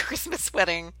York Christmas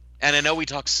wedding. And I know we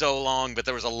talked so long, but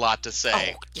there was a lot to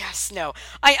say. Oh, yes, no.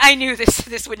 I knew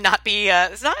this would not be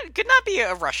could not be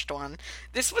a rushed one.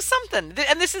 This was something.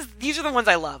 And these are the ones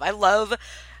I love.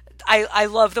 I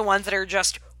love the ones that are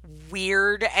just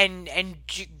weird and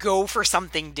go for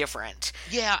something different.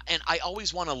 Yeah, and I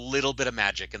always want a little bit of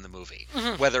magic in the movie.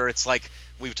 Whether it's like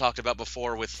we've talked about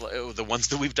before with the ones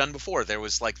that we've done before. There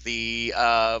was like the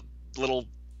little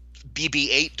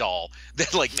BB-8 doll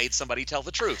that like made somebody tell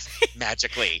the truth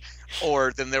magically,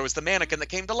 or then there was the mannequin that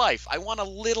came to life. I want a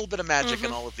little bit of magic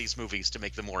in all of these movies to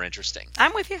make them more interesting.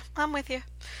 I'm with you.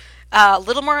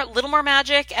 Little more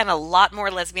magic and a lot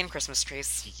more lesbian Christmas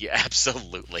trees. Yeah,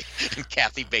 absolutely. And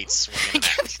Kathy Bates swinging.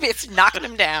 Kathy Bates knocking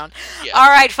him down. Yeah. All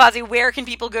right, Fozzie, where can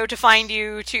people go to find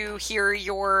you to hear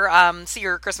your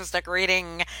Christmas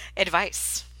decorating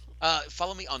advice?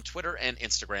 Follow me on Twitter and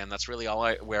Instagram. That's really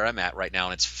where I'm at right now.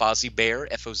 And it's Fozzie Bear,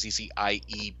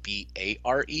 Fozziebeare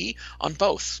on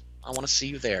both. I want to see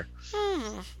you there.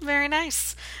 Very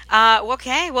nice.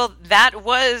 Okay, well, that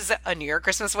was A New York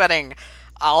Christmas Wedding.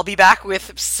 I'll be back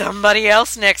with somebody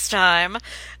else next time.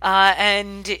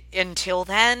 And until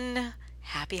then,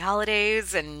 happy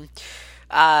holidays. And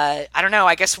I don't know,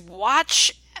 I guess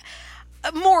watch.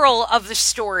 A moral of the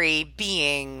story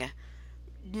being,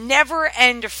 never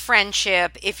end a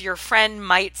friendship if your friend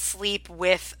might sleep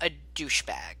with a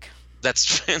douchebag.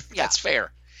 That's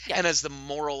fair. Yeah. And as the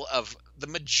moral of the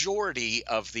majority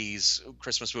of these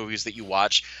Christmas movies that you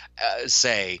watch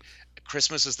say,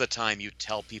 Christmas is the time you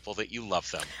tell people that you love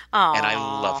them. Aww. And I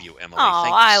love you, Emily. Aww,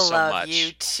 Thank you so much. I love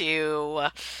you too.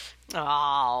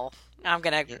 Oh, I'm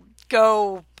gonna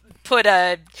go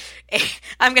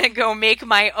I'm gonna go make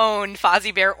my own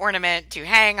Fozzie Bear ornament to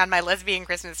hang on my lesbian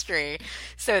Christmas tree,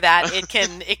 so that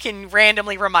it can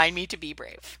randomly remind me to be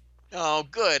brave. Oh,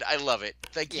 good! I love it.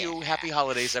 Thank you. Happy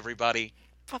holidays, everybody.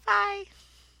 Bye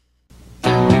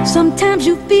bye. Sometimes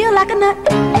you feel like a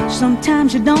nut,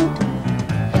 sometimes you don't.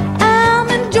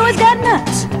 Almond Joy's got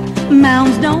nuts,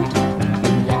 Mounds don't.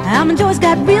 Almond Joy's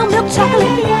got real milk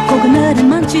chocolate, coconut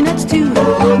and munchy nuts too.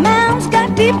 Mounds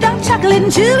got deep dark chocolate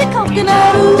and chewy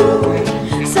coconut.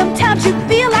 Ooh. Sometimes you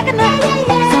feel like a nut,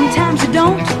 sometimes you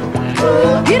don't.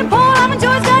 Peter Paul, Almond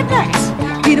Joy's got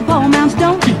nuts, Peter Paul, Mounds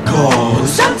don't.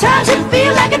 Because sometimes you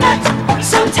feel like a nut,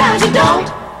 sometimes you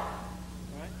don't.